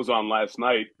Van Pelt was on last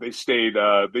night. They stayed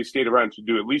around to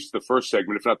do at least the first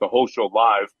segment, if not the whole show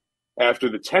live, after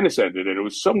the tennis ended. And it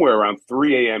was somewhere around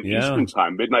 3 a.m. Eastern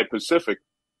time, midnight Pacific.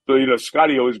 So,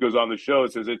 Scotty always goes on the show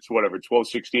and says, it's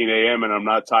 12:16 a.m. and I'm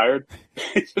not tired.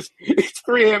 It's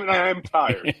 3 a.m. and I am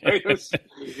tired. Right?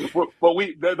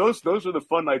 But those are the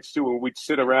fun nights, too, when we'd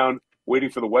sit around waiting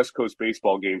for the West Coast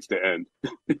baseball games to end.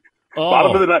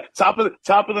 Bottom of the ninth, top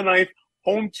of the ninth,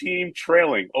 home team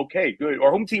trailing. Okay, good.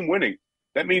 Or home team winning.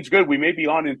 That means good. We may be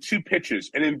on in 2 pitches.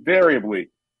 And invariably,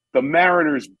 the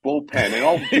Mariners bullpen, and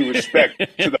all due respect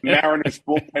to the Mariners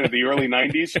bullpen of the early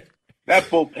 90s, that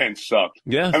bullpen sucked.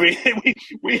 Yeah. I mean,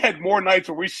 we had more nights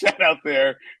where we sat out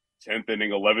there, 10th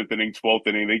inning, 11th inning, 12th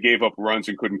inning. They gave up runs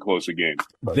and couldn't close a game.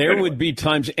 But there would be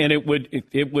times, and it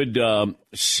would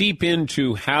seep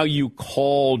into how you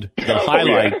called the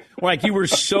highlight. Like you were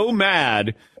so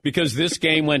mad because this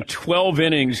game went 12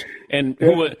 innings, and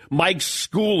Mike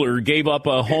Schooler gave up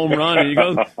a home run, and you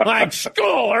go, Mike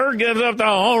Schooler gives up the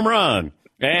home run.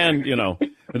 And,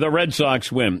 the Red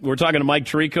Sox win. We're talking to Mike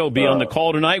Tirico. Be on the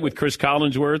call tonight with Chris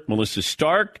Collinsworth, Melissa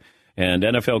Stark, and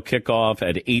NFL kickoff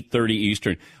at 8:30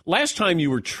 Eastern. Last time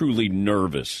you were truly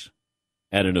nervous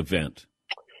at an event?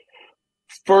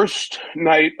 First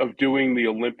night of doing the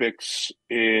Olympics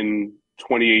in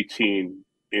 2018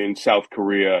 in South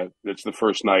Korea. That's the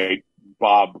first night.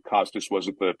 Bob Costas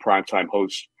wasn't the primetime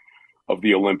host of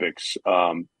the Olympics.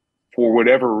 For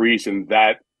whatever reason,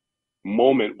 that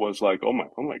moment was like, oh my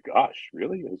gosh,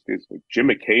 really? It's like Jim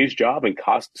McKay's job and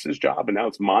Costas's job, and now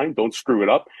it's mine. Don't screw it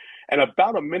up. And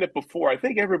about a minute before, I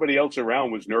think everybody else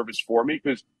around was nervous for me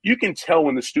because you can tell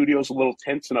when the studio's a little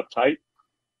tense and uptight.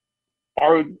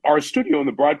 Our studio in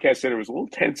the broadcast center was a little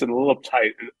tense and a little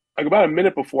uptight. And like about a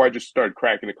minute before, I just started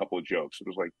cracking a couple of jokes. It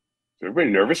was like, is everybody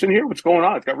nervous in here? What's going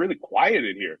on? It's got really quiet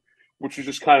in here, which was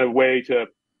just kind of a way to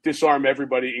disarm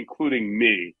everybody, including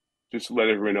me, just to let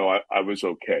everyone know I was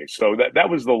okay. So that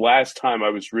was the last time I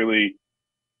was really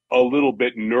a little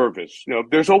bit nervous.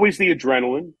 There's always the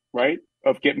adrenaline, right,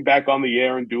 of getting back on the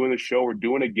air and doing a show or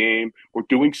doing a game or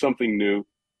doing something new.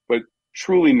 But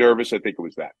truly nervous, I think it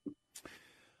was that.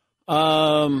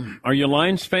 Are you a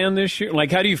Lions fan this year?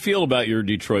 Like, how do you feel about your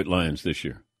Detroit Lions this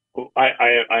year? Well, I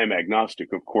am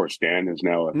agnostic, of course. Dan is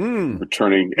now a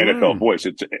returning NFL voice.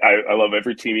 I love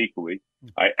every team equally.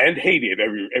 And hate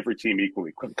every team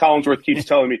equally. Collinsworth keeps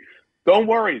telling me, don't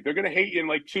worry, they're going to hate you in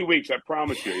like 2 weeks. I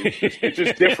promise you. It's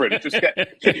just different.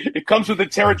 It comes with the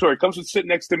territory. It comes with sitting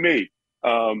next to me.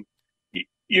 I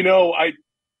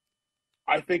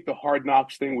think the Hard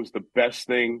Knocks thing was the best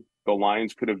thing the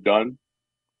Lions could have done,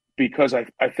 because I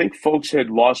think folks had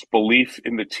lost belief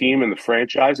in the team and the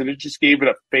franchise, and it just gave it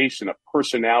a face and a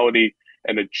personality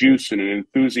and a juice and an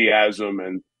enthusiasm.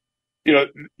 And,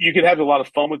 you could have a lot of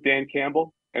fun with Dan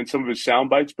Campbell and some of his sound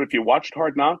bites, but if you watched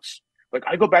Hard Knocks, like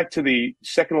I go back to the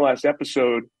second to last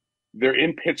episode, they're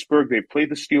in Pittsburgh, they played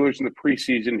the Steelers in the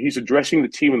preseason, he's addressing the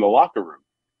team in the locker room.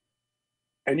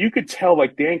 And you could tell,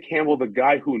 like, Dan Campbell, the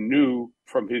guy who knew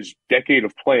from his decade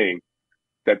of playing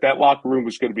that locker room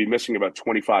was going to be missing about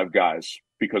 25 guys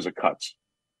because of cuts.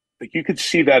 Like you could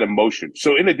see that emotion.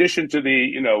 So in addition to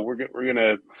the, we're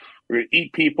gonna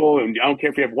eat people, and I don't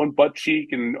care if you have one butt cheek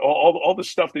and all the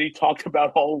stuff that he talked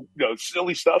about, all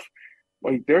silly stuff.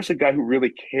 Like there's a guy who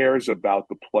really cares about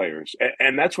the players,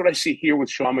 and that's what I see here with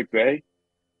Sean McVay.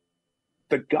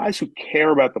 The guys who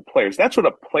care about the players. That's what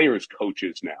a player's coach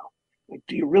is now. Like,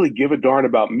 do you really give a darn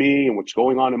about me and what's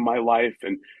going on in my life?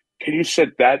 And can you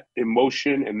set that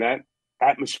emotion and that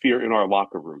atmosphere in our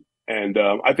locker room? And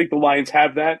I think the Lions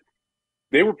have that.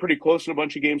 They were pretty close in a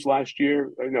bunch of games last year.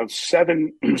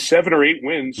 7 or 8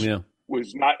 wins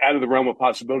was not out of the realm of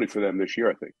possibility for them this year,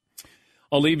 I think.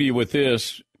 I'll leave you with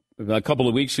this. A couple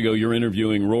of weeks ago, you're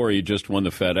interviewing Rory, who just won the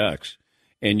FedEx,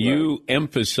 and you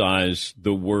emphasized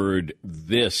the word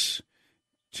 "this"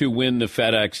 to win the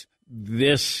FedEx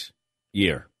this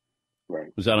year.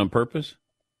 Right. Was that on purpose?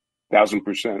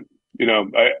 1,000%.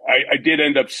 I did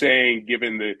end up saying,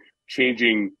 given the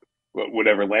changing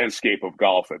whatever landscape of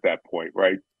golf at that point,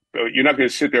 right? You're not going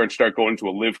to sit there and start going into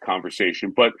a live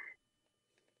conversation, but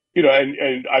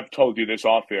and I've told you this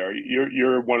off air.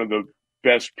 You're one of the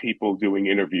best people doing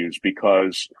interviews,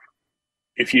 because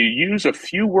if you use a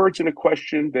few words in a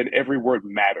question, then every word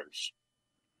matters,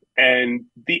 and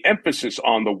the emphasis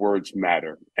on the words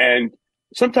matter. And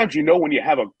sometimes when you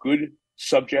have a good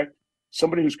subject,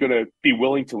 somebody who's going to be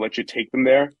willing to let you take them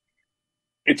there,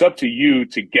 it's up to you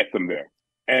to get them there.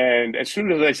 And as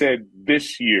soon as I said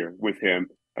this year with him,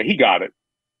 he got it.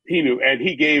 He knew, and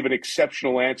he gave an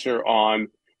exceptional answer on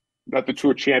not the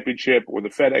Tour Championship or the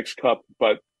FedEx Cup,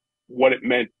 but what it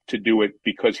meant to do it,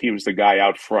 because he was the guy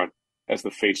out front as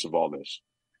the face of all this.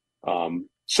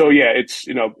 So yeah, it's,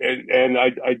 and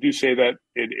I do say that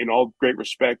in all great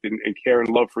respect and care and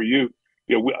love for you.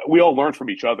 We all learn from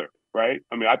each other, right?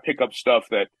 I mean, I pick up stuff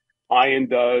that Ian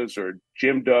does, or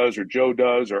Jim does, or Joe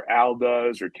does, or Al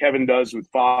does, or Kevin does with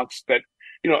Fox, that,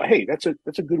 hey, that's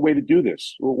a good way to do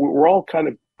this. We're all kind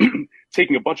of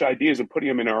taking a bunch of ideas and putting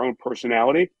them in our own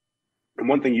personality. And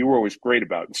one thing you were always great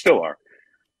about, and still are,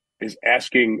 is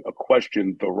asking a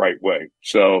question the right way.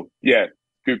 So yeah,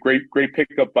 great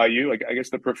pickup by you. I guess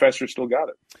the professor still got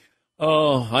it.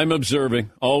 Oh, I'm observing,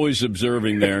 always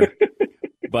observing there.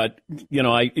 But,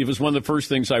 it was one of the first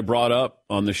things I brought up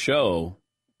on the show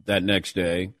that next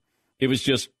day. It was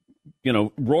just,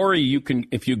 Rory,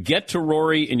 if you get to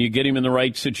Rory and you get him in the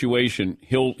right situation,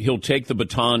 he'll take the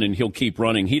baton and he'll keep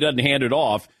running. He doesn't hand it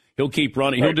off. He'll keep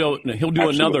running. Right. He'll do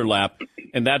another lap,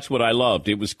 and that's what I loved.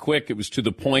 It was quick. It was to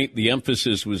the point. The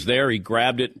emphasis was there. He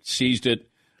grabbed it, seized it,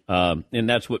 and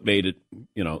that's what made it,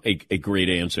 a great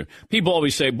answer. People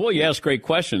always say, "Boy, you ask great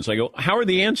questions." I go, "How are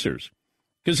the answers?"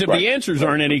 Because if the answers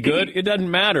aren't any good, it doesn't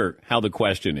matter how the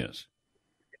question is.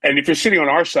 And if you're sitting on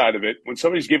our side of it, when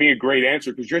somebody's giving a great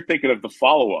answer, because you're thinking of the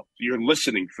follow-up, you're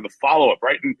listening for the follow-up,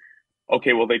 right? And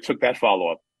okay, well, they took that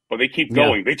follow-up, but they keep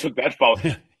going. Yeah. They took that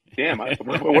follow-up. Damn, what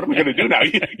am I going to do now?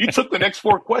 You took the next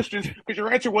 4 questions because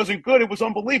your answer wasn't good. It was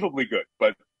unbelievably good.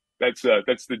 But that's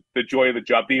the joy of the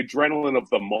job, the adrenaline of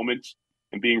the moment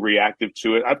and being reactive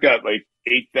to it. I've got like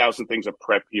 8,000 things of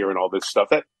prep here and all this stuff.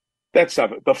 That's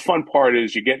stuff. The fun part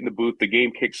is you get in the booth, the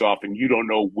game kicks off, and you don't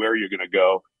know where you're going to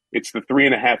go. It's the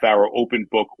 3.5-hour open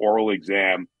book oral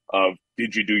exam of,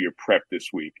 did you do your prep this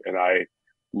week? And I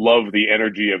love the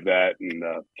energy of that, and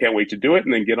can't wait to do it,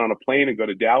 and then get on a plane and go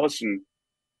to Dallas and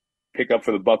pick up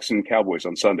for the Bucks and Cowboys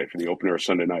on Sunday for the opener of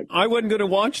Sunday night. I wasn't going to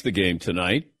watch the game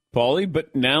tonight, Paulie,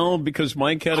 but now because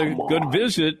Mike had a good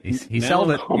visit, he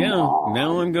sold it. Now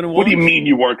I'm going to watch. What do you mean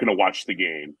you weren't going to watch the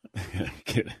game?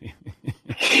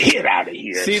 Get out of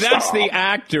here. See, that's the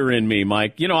actor in me,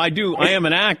 Mike. I am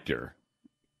an actor.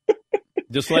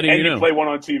 Just letting you know. And you play one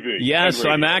on TV. Yes,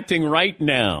 I'm acting right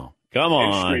now. Come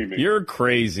on. You're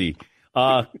crazy.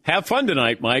 Have fun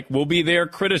tonight, Mike. We'll be there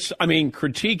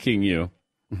critiquing you.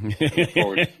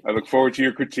 I look forward to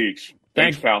your critiques.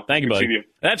 Thanks, pal. Thank you, buddy.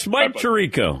 That's Mike Bye-bye.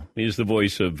 Tirico. He's the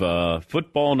voice of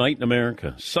Football Night in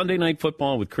America. Sunday Night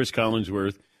Football with Chris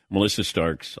Collinsworth, Melissa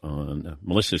Stark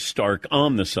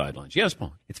on the sidelines. Yes,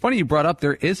 Paul. It's funny you brought up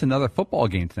there is another football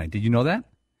game tonight. Did you know that?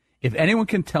 If anyone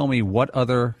can tell me what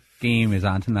other game is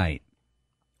on tonight.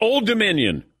 Old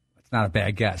Dominion. That's not a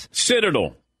bad guess.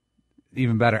 Citadel.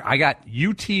 Even better. I got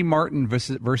UT Martin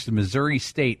versus Missouri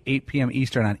State, 8 p.m.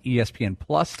 Eastern on ESPN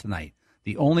Plus tonight.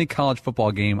 The only college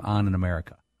football game on in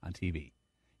America on TV.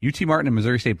 UT Martin and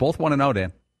Missouri State both 1-0,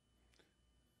 Dan.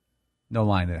 No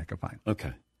line that I could find.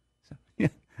 Okay. So, yeah,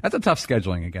 that's a tough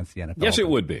scheduling against the NFL. Yes, it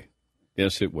would be.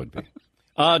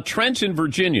 Trent's in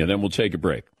Virginia, then we'll take a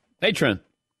break. Hey, Trent.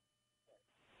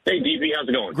 Hey, DP, how's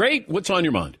it going? Great. What's on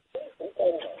your mind?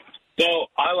 So,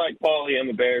 I like Paulie. I'm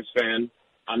a Bears fan.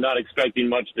 I'm not expecting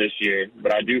much this year,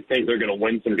 but I do think they're going to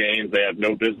win some games they have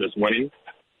no business winning.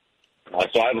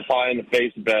 So I have a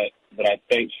pie-in-the-face bet that I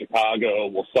think Chicago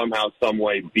will somehow, some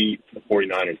way beat the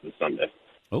 49ers this Sunday.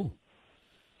 Oh.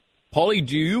 Paulie,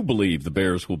 do you believe the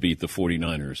Bears will beat the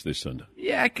 49ers this Sunday?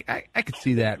 Yeah, I could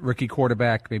see that. Rookie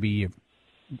quarterback, maybe you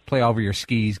play over your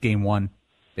skis game one.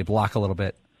 They block a little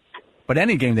bit. But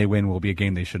any game they win will be a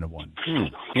game they shouldn't have won.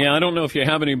 Yeah, I don't know if you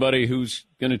have anybody who's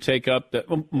going to take up that.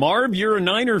 Marv, you're a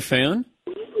Niner fan.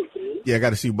 Yeah, I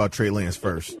got to see about Trey Lance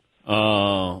first.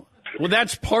 Well,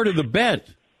 that's part of the bet.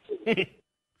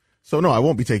 So, no, I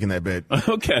won't be taking that bet.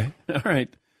 Okay. All right.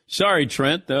 Sorry,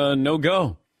 Trent. No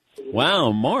go.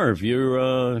 Wow, Marv,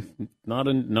 you're not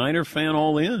a Niner fan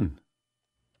all in.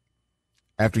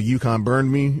 After UConn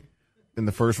burned me in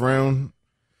the first round,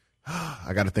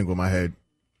 I got to think with my head.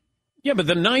 Yeah, but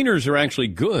the Niners are actually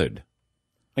good.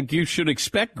 Like, you should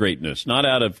expect greatness, not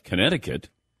out of Connecticut.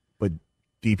 But,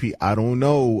 DP, I don't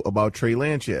know about Trey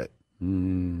Lance yet.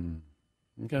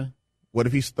 Okay. What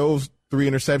if he throws 3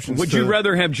 interceptions? Would you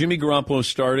rather have Jimmy Garoppolo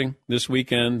starting this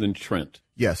weekend than Trent?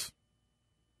 Yes.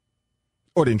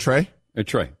 Or than Trey?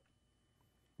 Trey.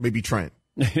 Maybe Trent.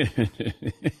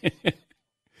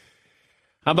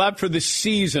 How about for the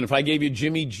season, if I gave you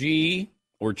Jimmy G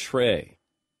or Trey?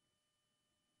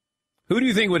 Who do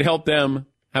you think would help them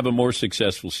have a more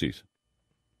successful season?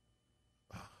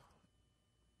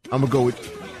 I'm going to go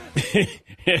with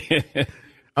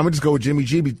I'm going to just go with Jimmy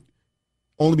G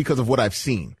only because of what I've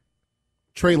seen.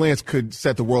 Trey Lance could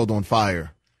set the world on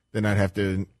fire. Then I'd have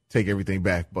to take everything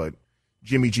back. But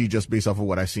Jimmy G, just based off of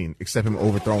what I've seen, except him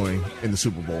overthrowing in the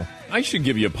Super Bowl. I should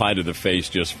give you a pie to the face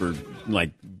just for,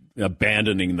 like,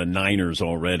 abandoning the Niners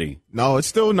already. No, it's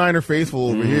still Niner faithful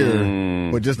over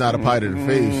here, but just not a pie to the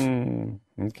face.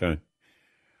 Okay.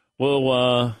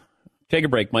 Well, take a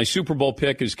break. My Super Bowl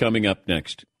pick is coming up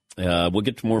next. We'll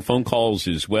get to more phone calls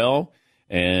as well.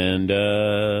 And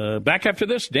back after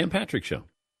this, Dan Patrick Show.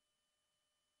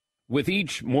 With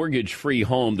each mortgage-free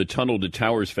home, the Tunnel to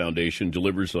Towers Foundation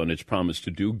delivers on its promise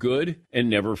to do good and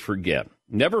never forget.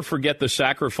 Never forget the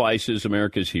sacrifices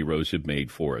America's heroes have made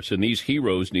for us, and these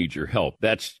heroes need your help.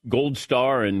 That's Gold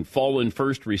Star and fallen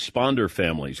first responder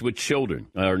families with children,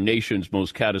 our nation's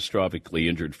most catastrophically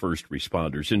injured first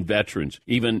responders, and veterans,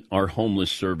 even our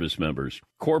homeless service members.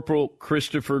 Corporal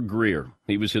Christopher Greer,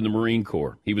 he was in the Marine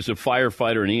Corps. He was a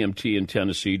firefighter and EMT in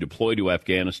Tennessee, deployed to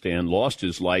Afghanistan, lost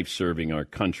his life serving our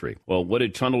country. Well, what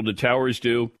did Tunnel to Towers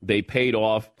do? They paid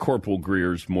off Corporal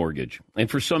Greer's mortgage. And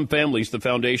for some families, the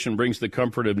foundation brings the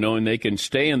comfort of knowing they can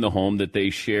stay in the home that they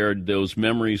shared those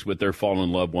memories with their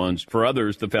fallen loved ones. For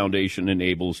others, the foundation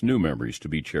enables new memories to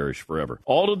be cherished forever.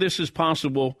 All of this is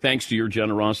possible thanks to your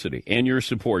generosity and your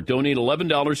support. Donate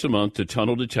 $11 a month to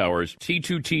Tunnel to Towers,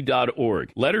 T2T.org.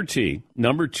 Letter T,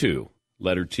 number 2,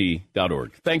 letter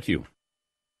T.org. Thank you.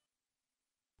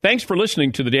 Thanks for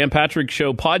listening to the Dan Patrick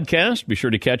Show podcast. Be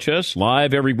sure to catch us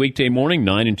live every weekday morning,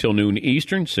 9 until noon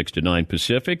Eastern, 6 to 9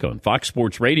 Pacific on Fox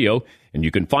Sports Radio. And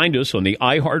you can find us on the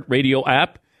iHeartRadio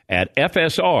app at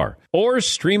FSR or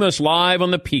stream us live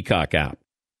on the Peacock app.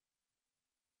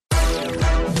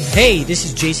 Hey, this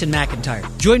is Jason McIntyre.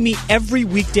 Join me every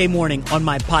weekday morning on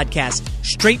my podcast,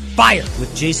 Straight Fire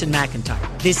with Jason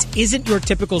McIntyre. This isn't your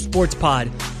typical sports pod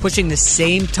pushing the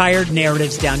same tired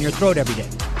narratives down your throat every day.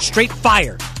 Straight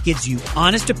Fire gives you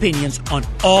honest opinions on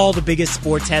all the biggest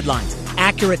sports headlines,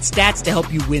 accurate stats to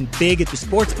help you win big at the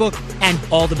sportsbook, and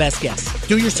all the best guests.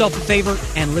 Do yourself a favor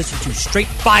and listen to Straight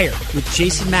Fire with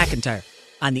Jason McIntyre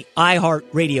on the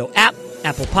iHeartRadio app,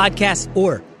 Apple Podcasts,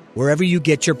 or wherever you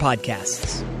get your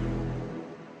podcasts.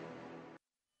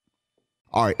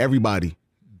 All right, everybody,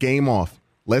 game off.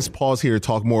 Let's pause here to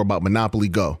talk more about Monopoly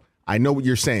Go. I know what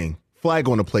you're saying. Flag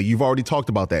on the play. You've already talked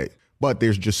about that. But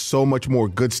there's just so much more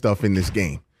good stuff in this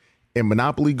game. In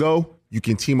Monopoly Go, you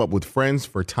can team up with friends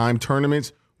for timed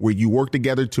tournaments where you work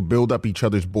together to build up each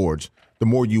other's boards. The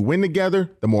more you win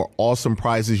together, the more awesome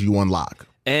prizes you unlock.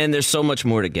 And there's so much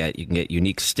more to get. You can get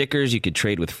unique stickers. You could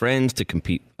trade with friends to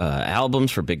compete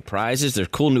albums for big prizes. There's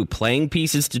cool new playing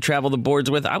pieces to travel the boards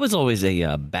with. I was always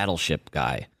a battleship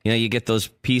guy. You know, you get those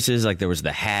pieces, like there was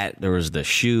the hat, there was the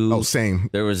shoe. Oh, same.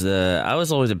 I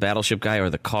was always a battleship guy, or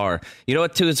the car. You know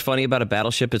what, too, is funny about a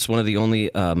battleship? It's one of the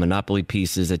only Monopoly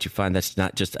pieces that you find that's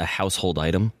not just a household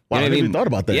item. Wow, You know I never even thought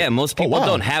about that. Yeah, most people wow.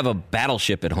 don't have a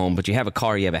battleship at home, but you have a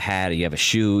car, you have a hat, you have a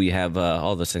shoe, you have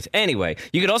all those things. Anyway,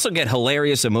 you could also get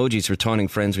hilarious emojis for taunting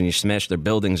friends when you smash their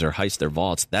buildings or heist their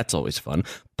vaults. That's always fun.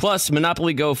 Plus,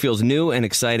 Monopoly Go feels new and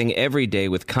exciting every day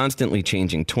with constantly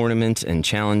changing tournaments and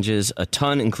challenges, a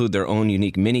ton in include their own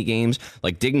unique mini games,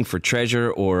 like digging for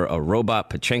treasure or a robot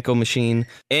Pachinko machine.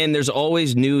 And there's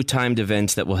always new timed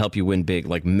events that will help you win big,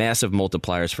 like massive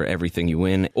multipliers for everything you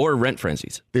win, or rent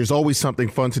frenzies. There's always something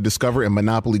fun to discover in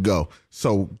Monopoly Go.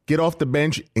 So get off the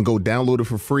bench and go download it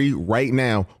for free right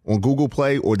now on Google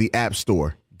Play or the App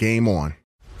Store. Game on.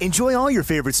 Enjoy all your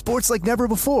favorite sports like never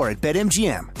before at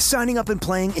BetMGM. Signing up and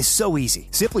playing is so easy.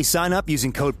 Simply sign up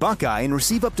using code Buckeye and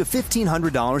receive up to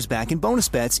 $1,500 back in bonus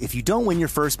bets if you don't win your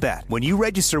first bet. When you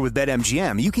register with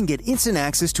BetMGM, you can get instant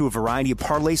access to a variety of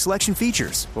parlay selection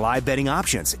features, live betting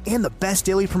options, and the best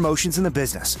daily promotions in the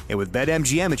business. And with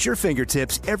BetMGM at your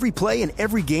fingertips, every play and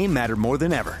every game matter more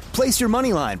than ever. Place your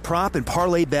moneyline, prop, and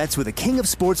parlay bets with the king of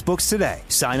sportsbooks today.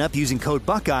 Sign up using code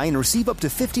Buckeye and receive up to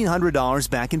 $1,500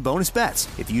 back in bonus bets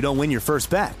if you don't win your first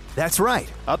bet. That's right,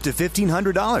 up to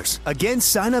 $1,500. Again,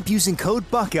 sign up using code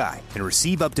Buckeye and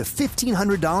receive up to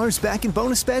 $1,500 back in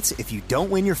bonus bets if you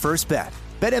don't win your first bet.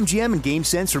 BetMGM and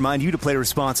GameSense remind you to play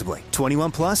responsibly.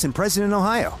 21 plus and present in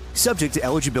Ohio. Subject to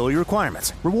eligibility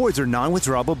requirements. Rewards are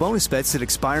non-withdrawable bonus bets that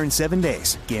expire in 7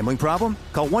 days. Gambling problem?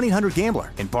 Call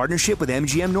 1-800-GAMBLER in partnership with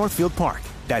MGM Northfield Park.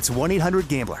 That's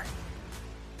 1-800-GAMBLER.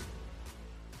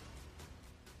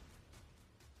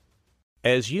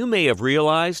 As you may have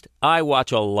realized, I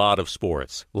watch a lot of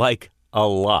sports. Like, a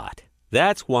lot.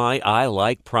 That's why I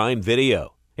like Prime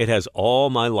Video. It has all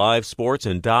my live sports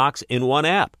and docs in one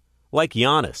app. Like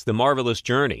Giannis, The Marvelous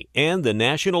Journey, and the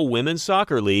National Women's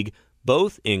Soccer League,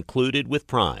 both included with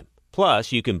Prime.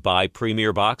 Plus, you can buy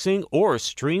Premier Boxing or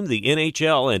stream the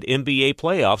NHL and NBA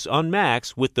playoffs on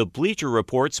Max with the Bleacher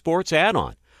Report Sports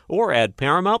add-on. Or add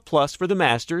Paramount Plus for the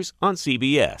Masters on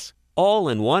CBS. All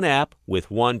in one app with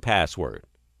one password.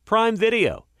 Prime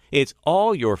Video. It's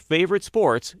all your favorite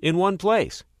sports in one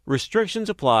place. Restrictions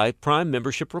apply. Prime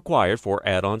membership required for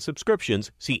add-on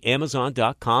subscriptions. See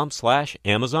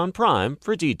Amazon.com/Amazon Prime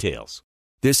for details.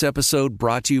 This episode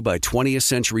brought to you by 20th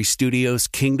Century Studios'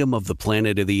 Kingdom of the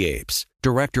Planet of the Apes.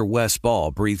 Director Wes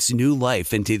Ball breathes new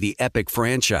life into the epic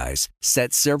franchise,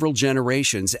 set several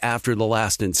generations after the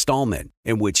last installment,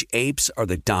 in which apes are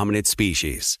the dominant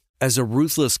species. As a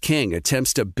ruthless king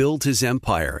attempts to build his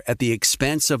empire at the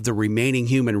expense of the remaining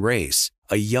human race,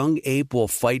 a young ape will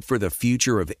fight for the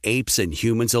future of apes and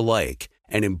humans alike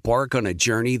and embark on a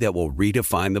journey that will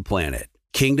redefine the planet.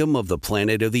 Kingdom of the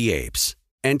Planet of the Apes.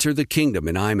 Enter the kingdom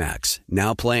in IMAX,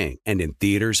 now playing and in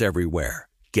theaters everywhere.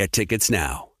 Get tickets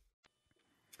now.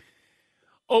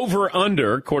 Over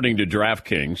under, according to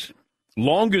DraftKings,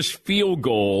 longest field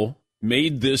goal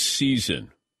made this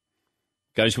season.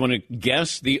 Guys, want to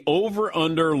guess the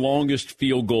over-under longest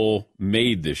field goal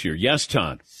made this year? Yes,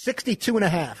 Todd.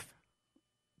 62.5.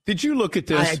 Did you look at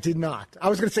this? I did not. I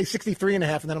was going to say 63.5,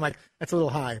 and then I'm like, that's a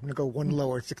little high. I'm going to go one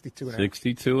lower, 62.5.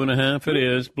 62.5 it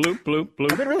is. Bloop, bloop,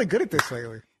 bloop. I've been really good at this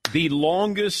lately. The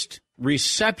longest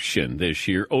reception this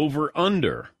year,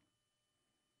 over-under.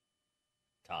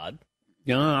 Todd?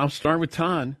 Yeah, I'll start with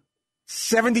Todd.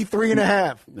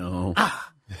 73.5. No.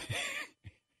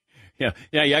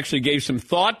 Yeah, you actually gave some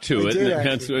thought to it,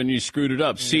 and you screwed it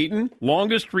up. Yeah. Seton,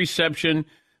 longest reception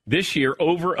this year,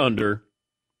 over under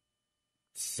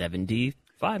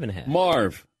 75.5.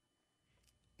 Marv,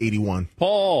 81.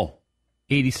 Paul,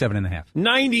 87.5.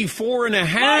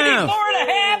 94.5.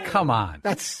 94.5. Come on,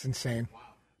 that's insane.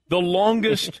 The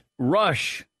longest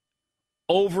rush,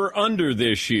 over under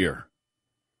this year.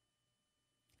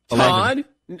 11. Todd,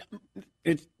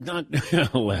 it's not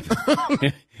 11.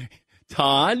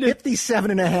 Todd?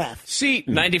 57.5.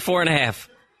 Seton? 94.5.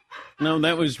 No,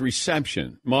 that was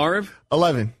reception. Marv?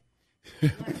 11.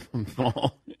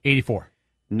 84.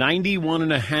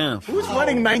 91.5. Who's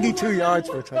running 92 yards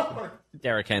for a touchdown?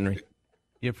 Derrick Henry.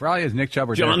 Yeah, probably is Nick Chubb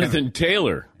or Jonathan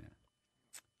Taylor.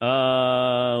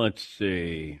 Let's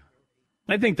see.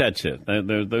 I think that's it.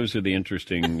 Those are the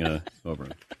interesting over.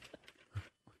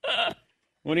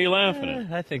 What are you laughing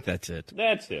at? I think that's it.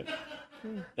 That's it.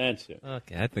 That's it.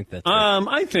 Okay, I think that's it.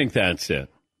 I think that's it.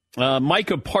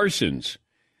 Micah Parsons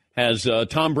has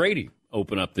Tom Brady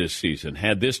open up this season.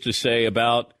 Had this to say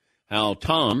about how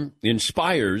Tom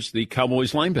inspires the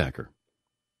Cowboys linebacker.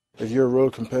 If you're a real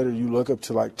competitor, you look up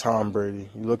to like Tom Brady.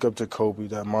 You look up to Kobe,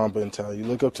 that Mamba mentality. You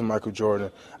look up to Michael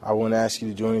Jordan. I wouldn't ask you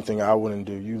to do anything I wouldn't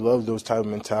do. You love those type of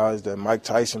mentalities that Mike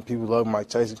Tyson, people love Mike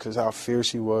Tyson because how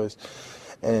fierce he was.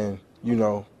 And, you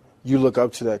know, you look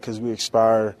up to that because we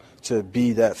aspire to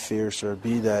be that fierce or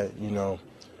be that, you know,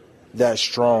 that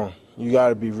strong. You got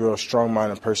to be a real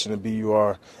strong-minded person to be you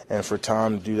are. And for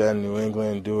Tom to do that in New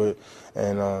England and do it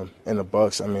and in the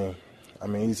Bucks, I mean,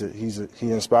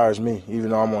 he inspires me,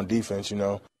 even though I'm on defense, you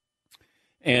know.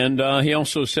 And he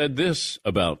also said this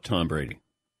about Tom Brady.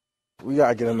 We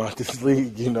gotta get him out this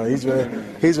league. You know, he's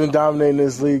been dominating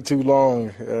this league too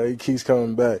long. He keeps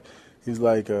coming back. He's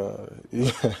like,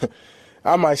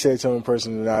 I might say it to him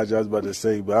personally. I was about to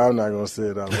say, but I'm not gonna say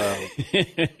it out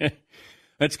loud.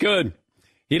 That's good.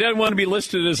 He doesn't want to be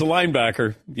listed as a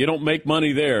linebacker. You don't make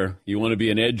money there. You want to be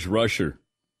an edge rusher.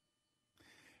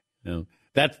 You know,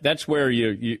 that's where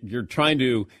you're trying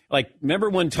to, like, remember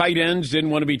when tight ends didn't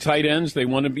want to be tight ends? They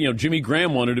wanted, Jimmy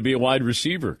Graham wanted to be a wide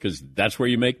receiver because that's where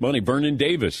you make money. Vernon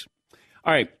Davis.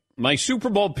 All right, my Super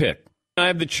Bowl pick. I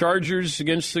have the Chargers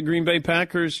against the Green Bay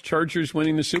Packers. Chargers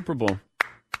winning the Super Bowl.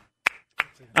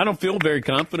 I don't feel very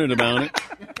confident about it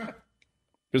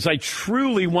because I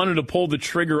truly wanted to pull the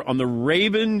trigger on the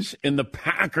Ravens and the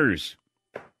Packers.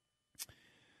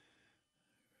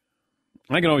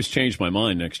 I can always change my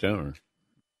mind next hour.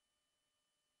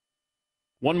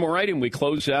 One more item. We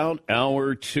close out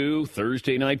hour 2,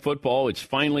 Thursday Night Football. It's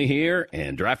finally here,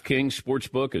 and DraftKings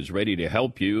Sportsbook is ready to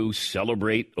help you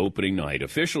celebrate opening night.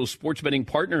 Official sports betting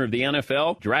partner of the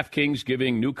NFL, DraftKings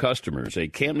giving new customers a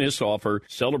can't-miss offer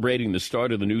celebrating the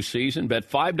start of the new season. Bet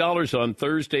 $5 on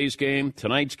Thursday's game,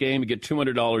 tonight's game, and get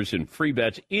 $200 in free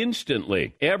bets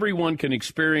instantly. Everyone can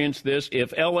experience this.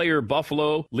 If LA or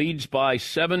Buffalo leads by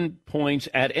 7 points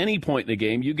at any point in the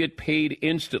game, you get paid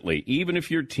instantly, even if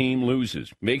your team loses.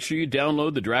 Make sure you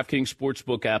download the DraftKings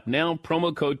Sportsbook app now.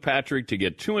 Promo code Patrick to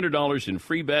get $200 in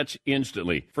free bets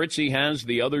instantly. Fritzy has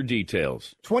the other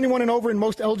details. 21 and over in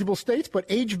most eligible states, but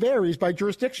age varies by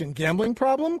jurisdiction. Gambling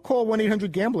problem? Call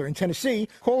 1-800-GAMBLER. In Tennessee,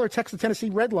 call or text the Tennessee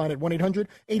Red Line at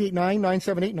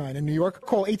 1-800-889-9789. In New York,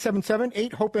 call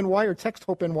 877-8-HOPE-NY or text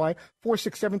HOPE-NY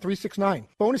 467-369.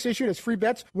 Bonus issued as free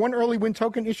bets. One early win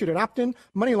token issued at opt-in.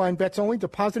 Moneyline bets only.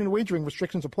 Deposit and wagering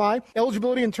restrictions apply.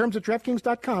 Eligibility and terms at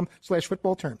DraftKings.com/football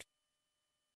terms.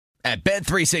 At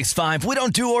Bet365, we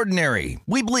don't do ordinary.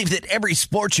 We believe that every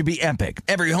sport should be epic.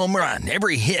 Every home run,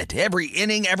 every hit, every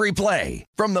inning, every play.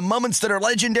 From the moments that are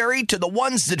legendary to the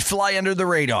ones that fly under the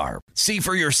radar. See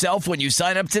for yourself when you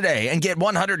sign up today and get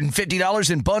 $150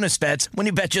 in bonus bets when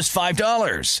you bet just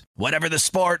 $5. Whatever the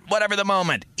sport, whatever the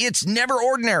moment, it's never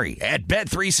ordinary at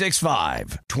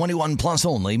Bet365. 21 plus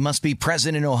only. Must be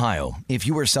present in Ohio. If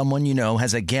you or someone you know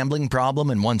has a gambling problem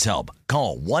and wants help,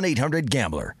 call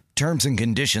 1-800-GAMBLER. Terms and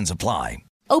conditions apply.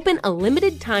 Open a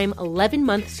limited-time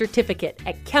 11-month certificate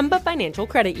at Kemba Financial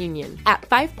Credit Union. At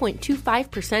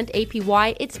 5.25%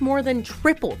 APY, it's more than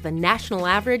triple the national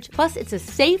average, plus it's a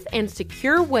safe and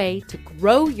secure way to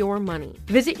grow your money.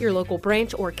 Visit your local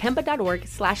branch or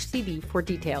kemba.org/cb for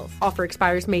details. Offer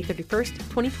expires May 31st,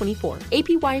 2024.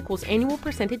 APY equals annual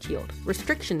percentage yield.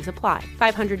 Restrictions apply.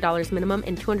 $500 minimum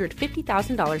and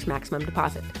 $250,000 maximum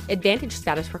deposit. Advantage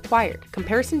status required.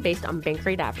 Comparison based on bank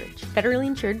rate average. Federally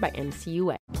insured by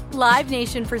NCUA. Live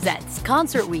Nation presents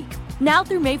Concert Week. Now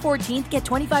through May 14th, get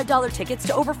 $25 tickets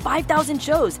to over 5,000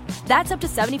 shows. That's up to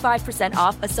 75%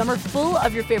 off a summer full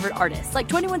of your favorite artists like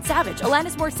 21 Savage,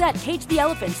 Alanis Morissette, Cage the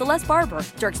Elephant, Celeste Barber,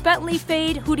 Dierks Bentley,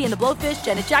 Fade, Hootie and the Blowfish,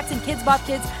 Janet Jackson, Kids Bop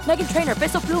Kids, Meghan Trainor,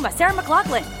 Peso Pluma, Sarah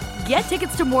McLachlan. Get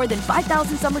tickets to more than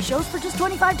 5,000 summer shows for just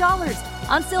 $25.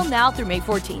 On sale now through May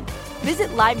 14th. Visit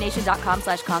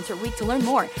LiveNation.com/Concert Week to learn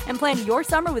more and plan your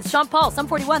summer with Sean Paul, Sum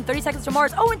 41, 30 Seconds to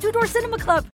Mars, and Two Door Cinema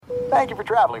Club. Thank you for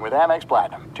traveling with Amex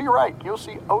Platinum. To your right, you'll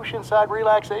see oceanside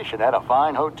relaxation at a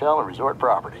fine hotel and resort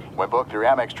property. When booked through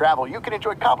Amex Travel, you can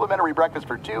enjoy complimentary breakfast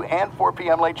for 2 and 4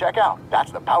 p.m. late checkout.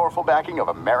 That's the powerful backing of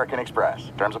American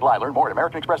Express. Terms apply. Learn more at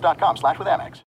americanexpress.com/withAmex.